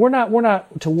 We're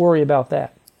not to worry about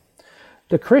that.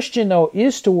 The Christian, though,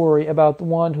 is to worry about the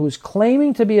one who's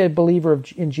claiming to be a believer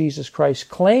in Jesus Christ,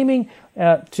 claiming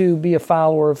to be a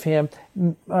follower of Him,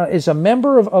 is a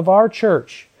member of our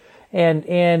church,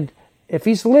 and if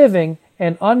he's living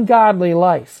an ungodly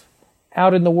life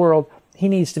out in the world, he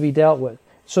needs to be dealt with.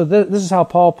 So this is how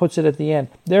Paul puts it at the end.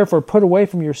 Therefore, put away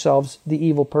from yourselves the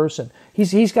evil person.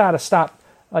 He's got to stop.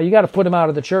 You got to put him out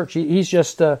of the church. He's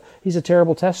a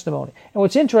terrible testimony. And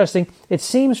what's interesting, it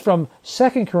seems from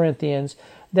 2 Corinthians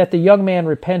that the young man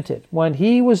repented when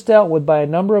he was dealt with by a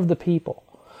number of the people,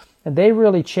 and they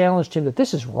really challenged him that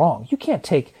this is wrong. You can't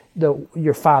take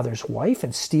your father's wife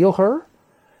and steal her.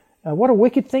 What a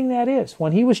wicked thing that is.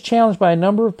 When he was challenged by a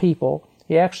number of people,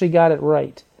 he actually got it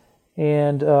right.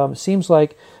 And seems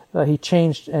like he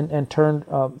changed and turned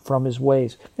from his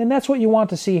ways. And that's what you want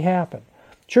to see happen.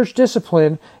 Church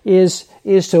discipline is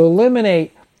to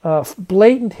eliminate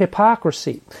blatant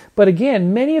hypocrisy. But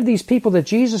again, many of these people that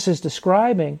Jesus is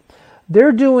describing,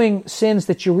 they're doing sins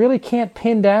that you really can't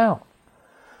pin down.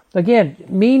 Again,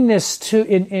 meanness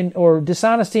or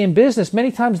dishonesty in business,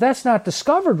 many times that's not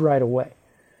discovered right away.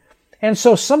 And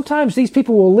so sometimes these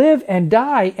people will live and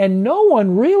die, and no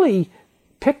one really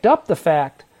picked up the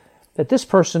fact that this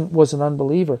person was an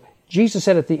unbeliever. Jesus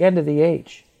said at the end of the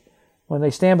age, when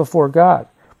they stand before God,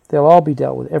 they'll all be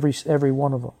dealt with, every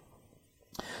one of them.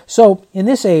 So in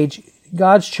this age,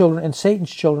 God's children and Satan's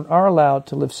children are allowed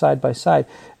to live side by side.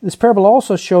 This parable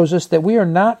also shows us that we are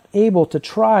not able to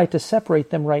try to separate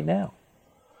them right now.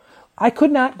 I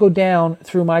could not go down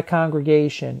through my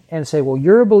congregation and say, well,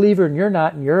 you're a believer and you're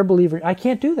not, and you're a believer. I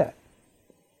can't do that.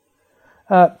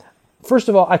 First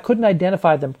of all, I couldn't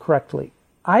identify them correctly.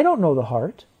 I don't know the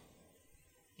heart.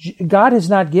 God has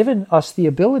not given us the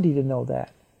ability to know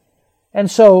that.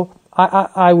 And so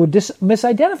I would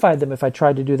misidentify them if I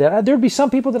tried to do that. There'd be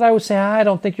some people that I would say, I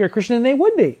don't think you're a Christian, and they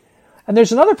would be. And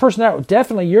there's another person that would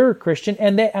definitely, you're a Christian,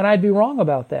 and I'd be wrong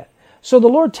about that. So the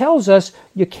Lord tells us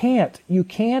you can't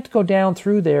go down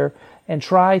through there and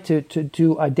try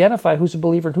to identify who's a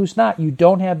believer and who's not. You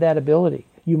don't have that ability.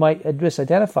 You might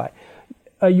misidentify.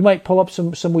 You might pull up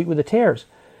some wheat with the tares.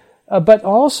 But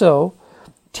also,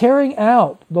 tearing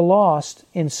out the lost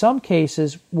in some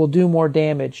cases will do more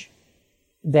damage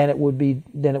than it would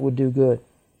do good.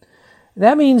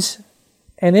 That means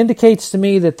and indicates to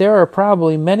me that there are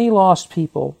probably many lost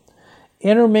people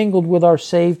intermingled with our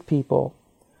saved people.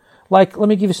 Like, let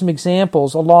me give you some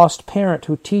examples. A lost parent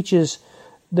who teaches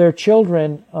their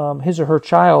children, his or her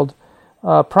child,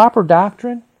 proper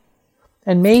doctrine,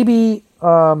 and maybe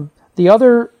the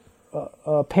other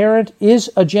parent is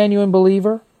a genuine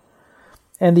believer,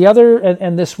 and the other,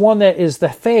 and this one that is the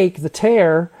fake, the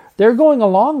tare, they're going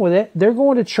along with it. They're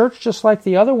going to church just like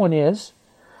the other one is.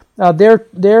 They're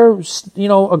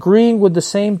agreeing with the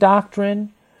same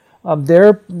doctrine.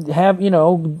 They're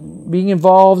being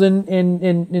involved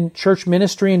in church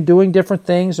ministry and doing different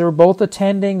things. They're both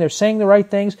attending. They're saying the right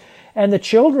things, and the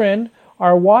children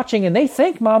are watching, and they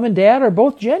think mom and dad are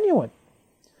both genuine.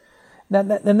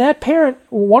 And that parent,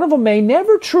 one of them may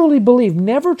never truly believe,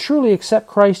 never truly accept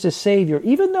Christ as Savior,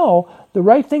 even though the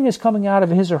right thing is coming out of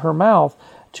his or her mouth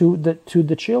to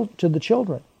the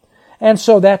children. And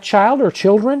so that child or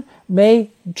children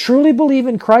may truly believe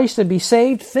in Christ and be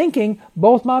saved, thinking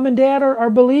both mom and dad are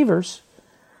believers.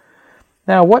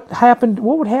 Now, what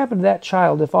would happen to that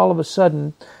child if all of a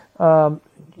sudden, the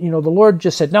Lord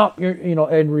just said, no,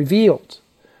 and revealed,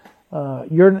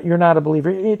 you're not a believer?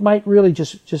 It might really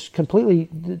just completely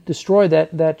destroy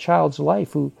that child's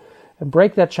life, and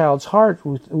break that child's heart,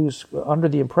 who's under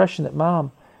the impression that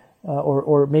mom,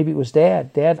 or maybe it was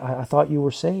dad, I thought you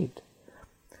were saved.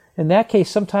 In that case,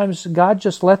 sometimes God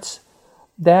just lets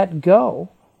that go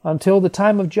until the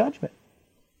time of judgment.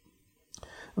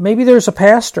 Maybe there's a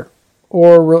pastor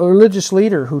or a religious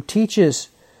leader who teaches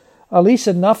at least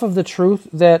enough of the truth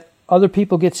that other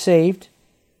people get saved.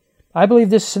 I believe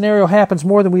this scenario happens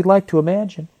more than we'd like to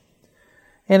imagine.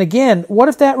 And again, what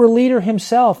if that leader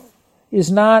himself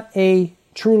is not a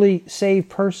truly saved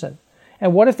person?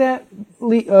 And what if that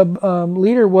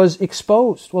leader was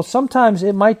exposed? Well, sometimes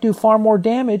it might do far more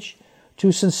damage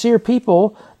to sincere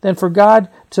people than for God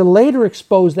to later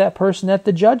expose that person at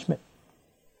the judgment.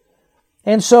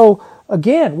 And so,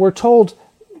 again, we're told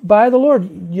by the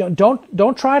Lord,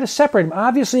 don't try to separate them.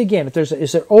 Obviously, again, if there's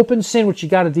an open sin which you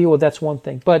got to deal with, that's one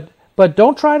thing. But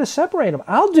don't try to separate them.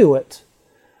 I'll do it.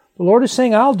 The Lord is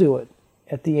saying, I'll do it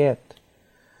at the end.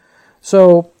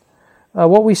 So,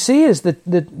 what we see is that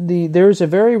there's a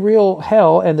very real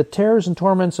hell, and the terrors and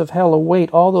torments of hell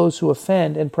await all those who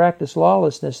offend and practice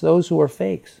lawlessness, those who are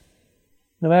fakes.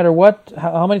 No matter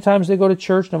how many times they go to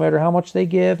church, no matter how much they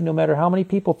give, no matter how many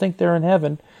people think they're in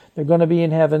heaven, they're going to be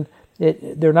in heaven.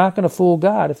 They're not going to fool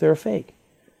God if they're fake.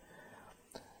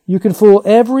 You can fool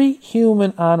every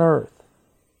human on earth,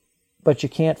 but you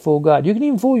can't fool God. You can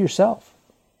even fool yourself,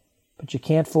 but you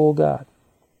can't fool God.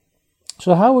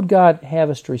 So how would God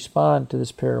have us to respond to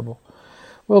this parable?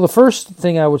 Well, the first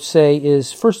thing I would say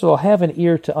is, first of all, have an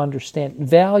ear to understand.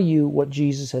 Value what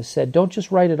Jesus has said. Don't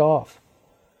just write it off.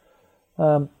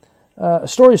 A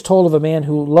story is told of a man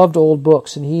who loved old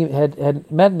books, and he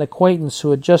had met an acquaintance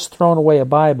who had just thrown away a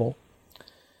Bible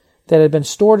that had been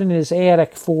stored in his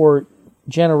attic for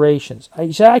generations.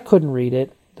 He said, I couldn't read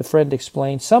it, the friend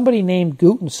explained. Somebody named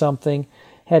Guten something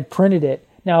had printed it.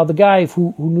 Now, the guy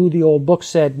who knew the old book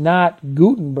said, not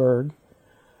Gutenberg.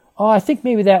 Oh, I think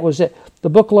maybe that was it. The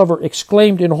book lover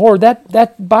exclaimed in horror,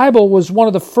 that Bible was one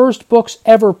of the first books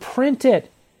ever printed.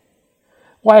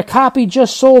 Why, a copy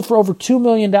just sold for over $2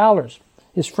 million.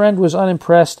 His friend was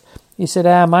unimpressed. He said,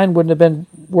 mine wouldn't have been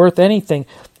worth anything.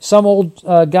 Some old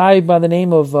guy by the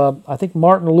name of, I think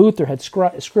Martin Luther, had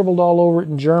scribbled all over it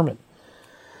in German.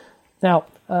 Now,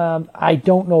 I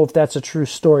don't know if that's a true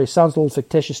story. It sounds a little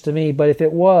fictitious to me, but if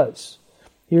it was,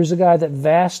 here's a guy that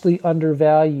vastly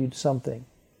undervalued something.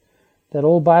 That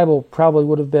old Bible probably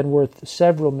would have been worth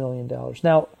several $1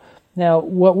 million. Now,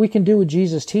 what we can do with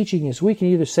Jesus' teaching is we can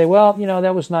either say, well,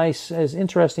 that was nice, as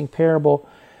interesting parable,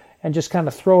 and just kind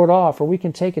of throw it off, or we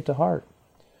can take it to heart.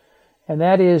 And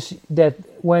that is that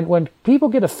when people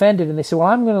get offended and they say, well,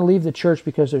 I'm going to leave the church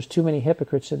because there's too many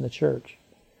hypocrites in the church.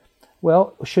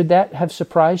 Well, should that have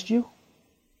surprised you?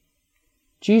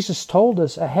 Jesus told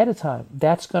us ahead of time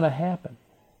that's going to happen.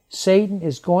 Satan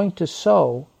is going to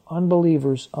sow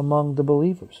unbelievers among the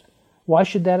believers. Why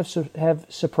should that have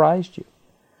surprised you?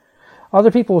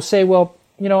 Other people will say, well,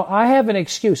 I have an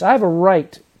excuse. I have a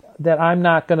right that I'm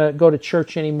not going to go to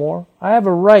church anymore. I have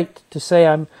a right to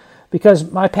say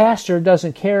because my pastor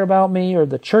doesn't care about me, or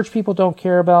the church people don't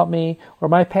care about me, or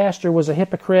my pastor was a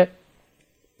hypocrite.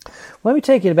 Let me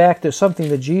take you back to something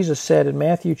that Jesus said in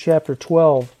Matthew chapter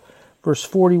 12, verse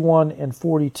 41 and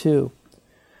 42.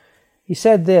 He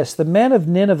said this, the men of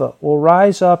Nineveh will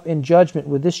rise up in judgment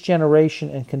with this generation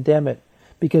and condemn it,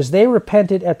 because they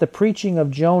repented at the preaching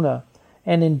of Jonah,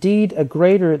 and indeed a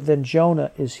greater than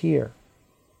Jonah is here.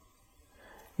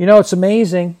 It's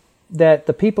amazing that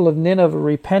the people of Nineveh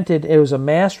repented. It was a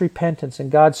mass repentance,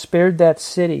 and God spared that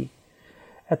city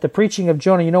at the preaching of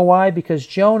Jonah. You know why? Because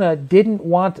Jonah didn't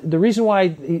want... The reason why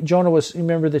Jonah was...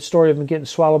 Remember the story of him getting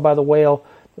swallowed by the whale,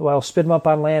 spit him up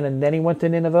on land, and then he went to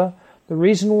Nineveh? The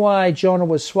reason why Jonah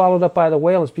was swallowed up by the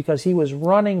whale is because he was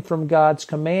running from God's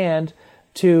command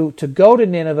to go to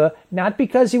Nineveh, not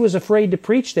because he was afraid to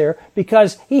preach there,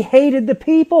 because he hated the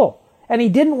people, and he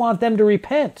didn't want them to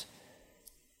repent.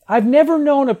 I've never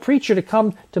known a preacher to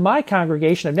come to my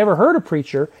congregation. I've never heard a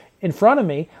preacher in front of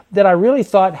me that I really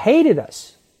thought hated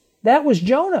us. That was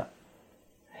Jonah.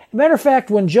 Matter of fact,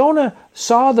 when Jonah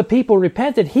saw the people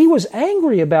repented, he was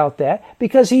angry about that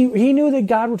because he knew that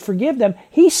God would forgive them.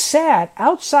 He sat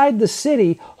outside the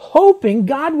city hoping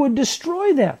God would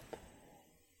destroy them.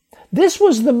 This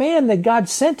was the man that God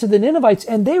sent to the Ninevites,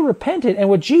 and they repented. And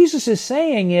what Jesus is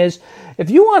saying is, if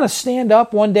you want to stand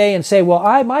up one day and say,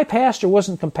 well, my pastor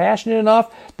wasn't compassionate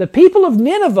enough, the people of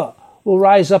Nineveh will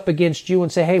rise up against you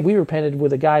and say, hey, we repented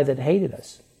with a guy that hated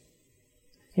us.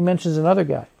 He mentions another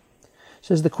guy. It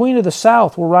says, the queen of the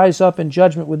south will rise up in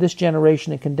judgment with this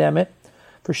generation and condemn it.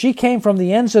 For she came from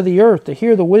the ends of the earth to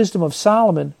hear the wisdom of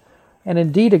Solomon, and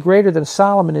indeed a greater than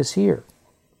Solomon is here.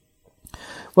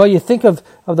 Well, you think of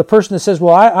the person that says,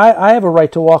 well, I have a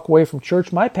right to walk away from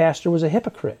church. My pastor was a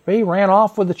hypocrite. He ran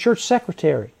off with the church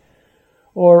secretary.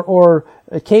 Or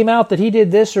it came out that he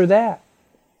did this or that.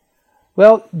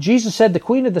 Well, Jesus said the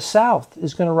queen of the south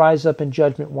is going to rise up in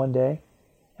judgment one day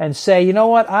and say, you know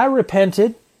what, I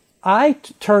repented. I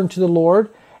turned to the Lord,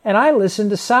 and I listened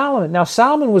to Solomon. Now,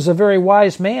 Solomon was a very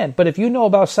wise man, but if you know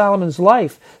about Solomon's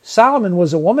life, Solomon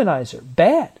was a womanizer.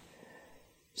 Bad.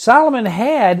 Solomon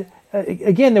had,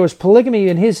 again, there was polygamy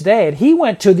in his day, and he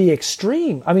went to the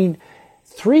extreme.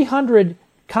 300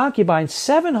 concubines,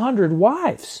 700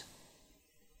 wives.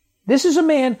 This is a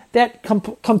man that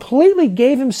completely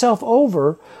gave himself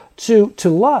over to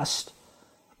lust.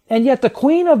 And yet the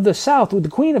queen of the south, the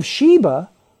queen of Sheba,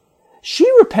 she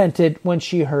repented when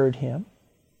she heard him.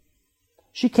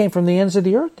 She came from the ends of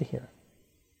the earth to hear.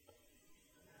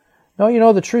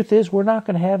 No, the truth is we're not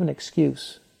going to have an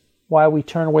excuse why we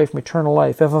turn away from eternal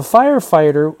life. If a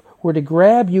firefighter were to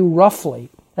grab you roughly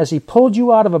as he pulled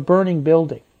you out of a burning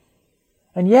building,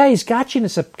 and yeah, he's got you in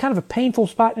this kind of a painful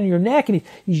spot in your neck, and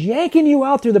he's yanking you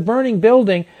out through the burning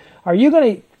building, are you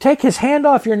going to take his hand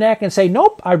off your neck and say,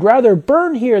 nope, I'd rather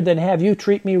burn here than have you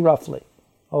treat me roughly?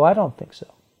 Oh, I don't think so.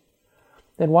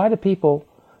 Then why do people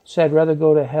say I'd rather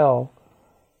go to hell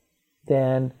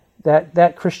than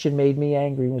that Christian made me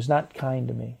angry and was not kind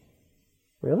to me?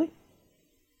 Really?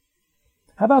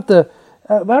 How about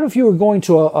if you were going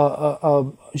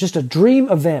to just a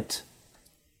dream event?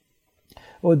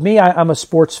 With me, I'm a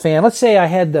sports fan. Let's say I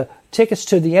had the tickets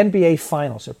to the NBA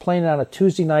Finals. They're playing on a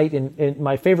Tuesday night, and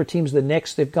my favorite team's the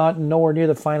Knicks. They've gotten nowhere near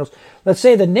the finals. Let's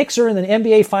say the Knicks are in the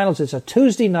NBA Finals. It's a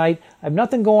Tuesday night. I have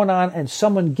nothing going on, and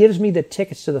someone gives me the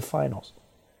tickets to the finals.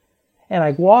 And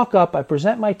I walk up, I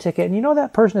present my ticket, and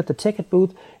that person at the ticket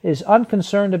booth is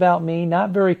unconcerned about me, not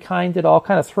very kind at all,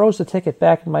 kind of throws the ticket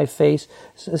back in my face,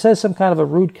 says some kind of a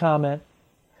rude comment.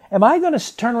 Am I going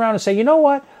to turn around and say, you know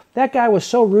what? That guy was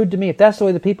so rude to me. If that's the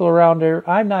way the people around there,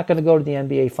 I'm not going to go to the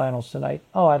NBA Finals tonight.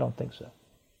 Oh, I don't think so.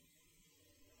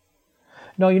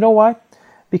 No, you know why?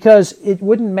 Because it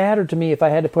wouldn't matter to me if I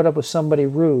had to put up with somebody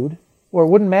rude, or it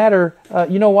wouldn't matter.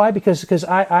 You know why? Because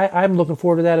I'm looking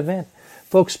forward to that event.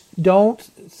 Folks, don't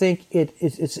think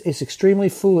it's extremely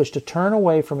foolish to turn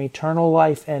away from eternal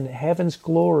life and heaven's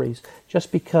glories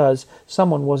just because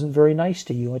someone wasn't very nice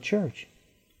to you at church.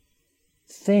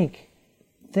 Think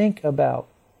about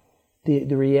the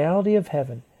reality of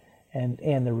heaven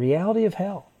and the reality of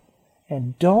hell.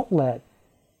 And don't let,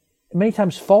 many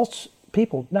times false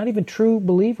people, not even true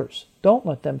believers, don't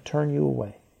let them turn you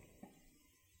away.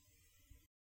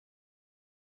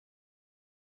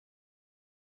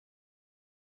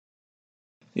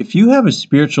 If you have a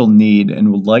spiritual need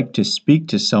and would like to speak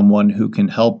to someone who can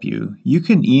help you, you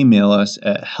can email us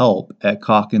at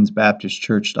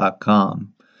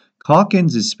help@calkinsbaptistchurch.com.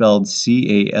 Calkins is spelled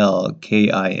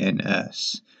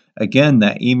Calkins. Again,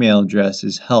 that email address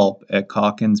is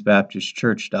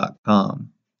help@calkinsbaptistchurch.com.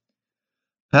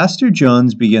 Pastor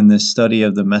Jones began this study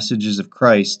of the messages of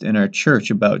Christ in our church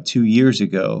about 2 years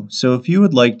ago, so if you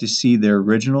would like to see the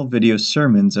original video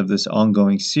sermons of this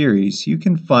ongoing series, you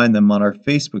can find them on our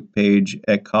Facebook page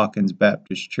at Calkins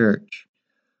Baptist Church.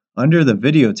 Under the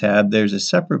video tab, there's a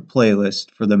separate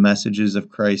playlist for the Messages of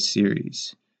Christ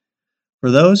series.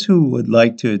 For those who would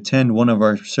like to attend one of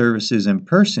our services in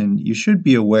person, you should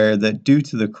be aware that due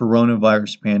to the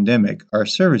coronavirus pandemic, our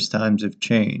service times have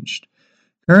changed.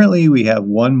 Currently, we have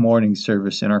one morning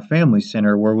service in our family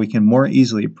center where we can more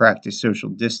easily practice social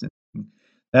distancing.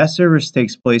 That service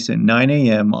takes place at 9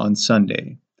 a.m. on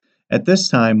Sunday. At this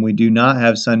time, we do not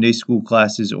have Sunday school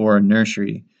classes or a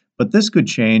nursery, but this could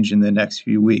change in the next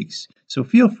few weeks, so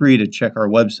feel free to check our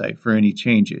website for any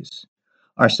changes.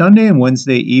 Our Sunday and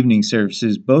Wednesday evening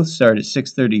services both start at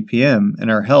 6:30 p.m.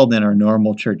 and are held in our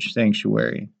normal church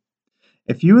sanctuary.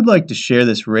 If you would like to share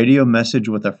this radio message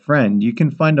with a friend, you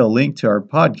can find a link to our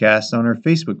podcast on our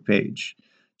Facebook page.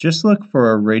 Just look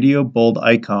for a radio bold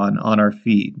icon on our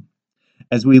feed.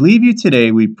 As we leave you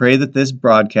today, we pray that this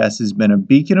broadcast has been a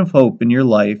beacon of hope in your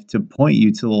life to point you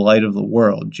to the light of the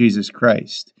world, Jesus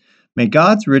Christ. May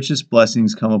God's richest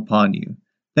blessings come upon you.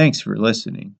 Thanks for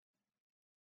listening.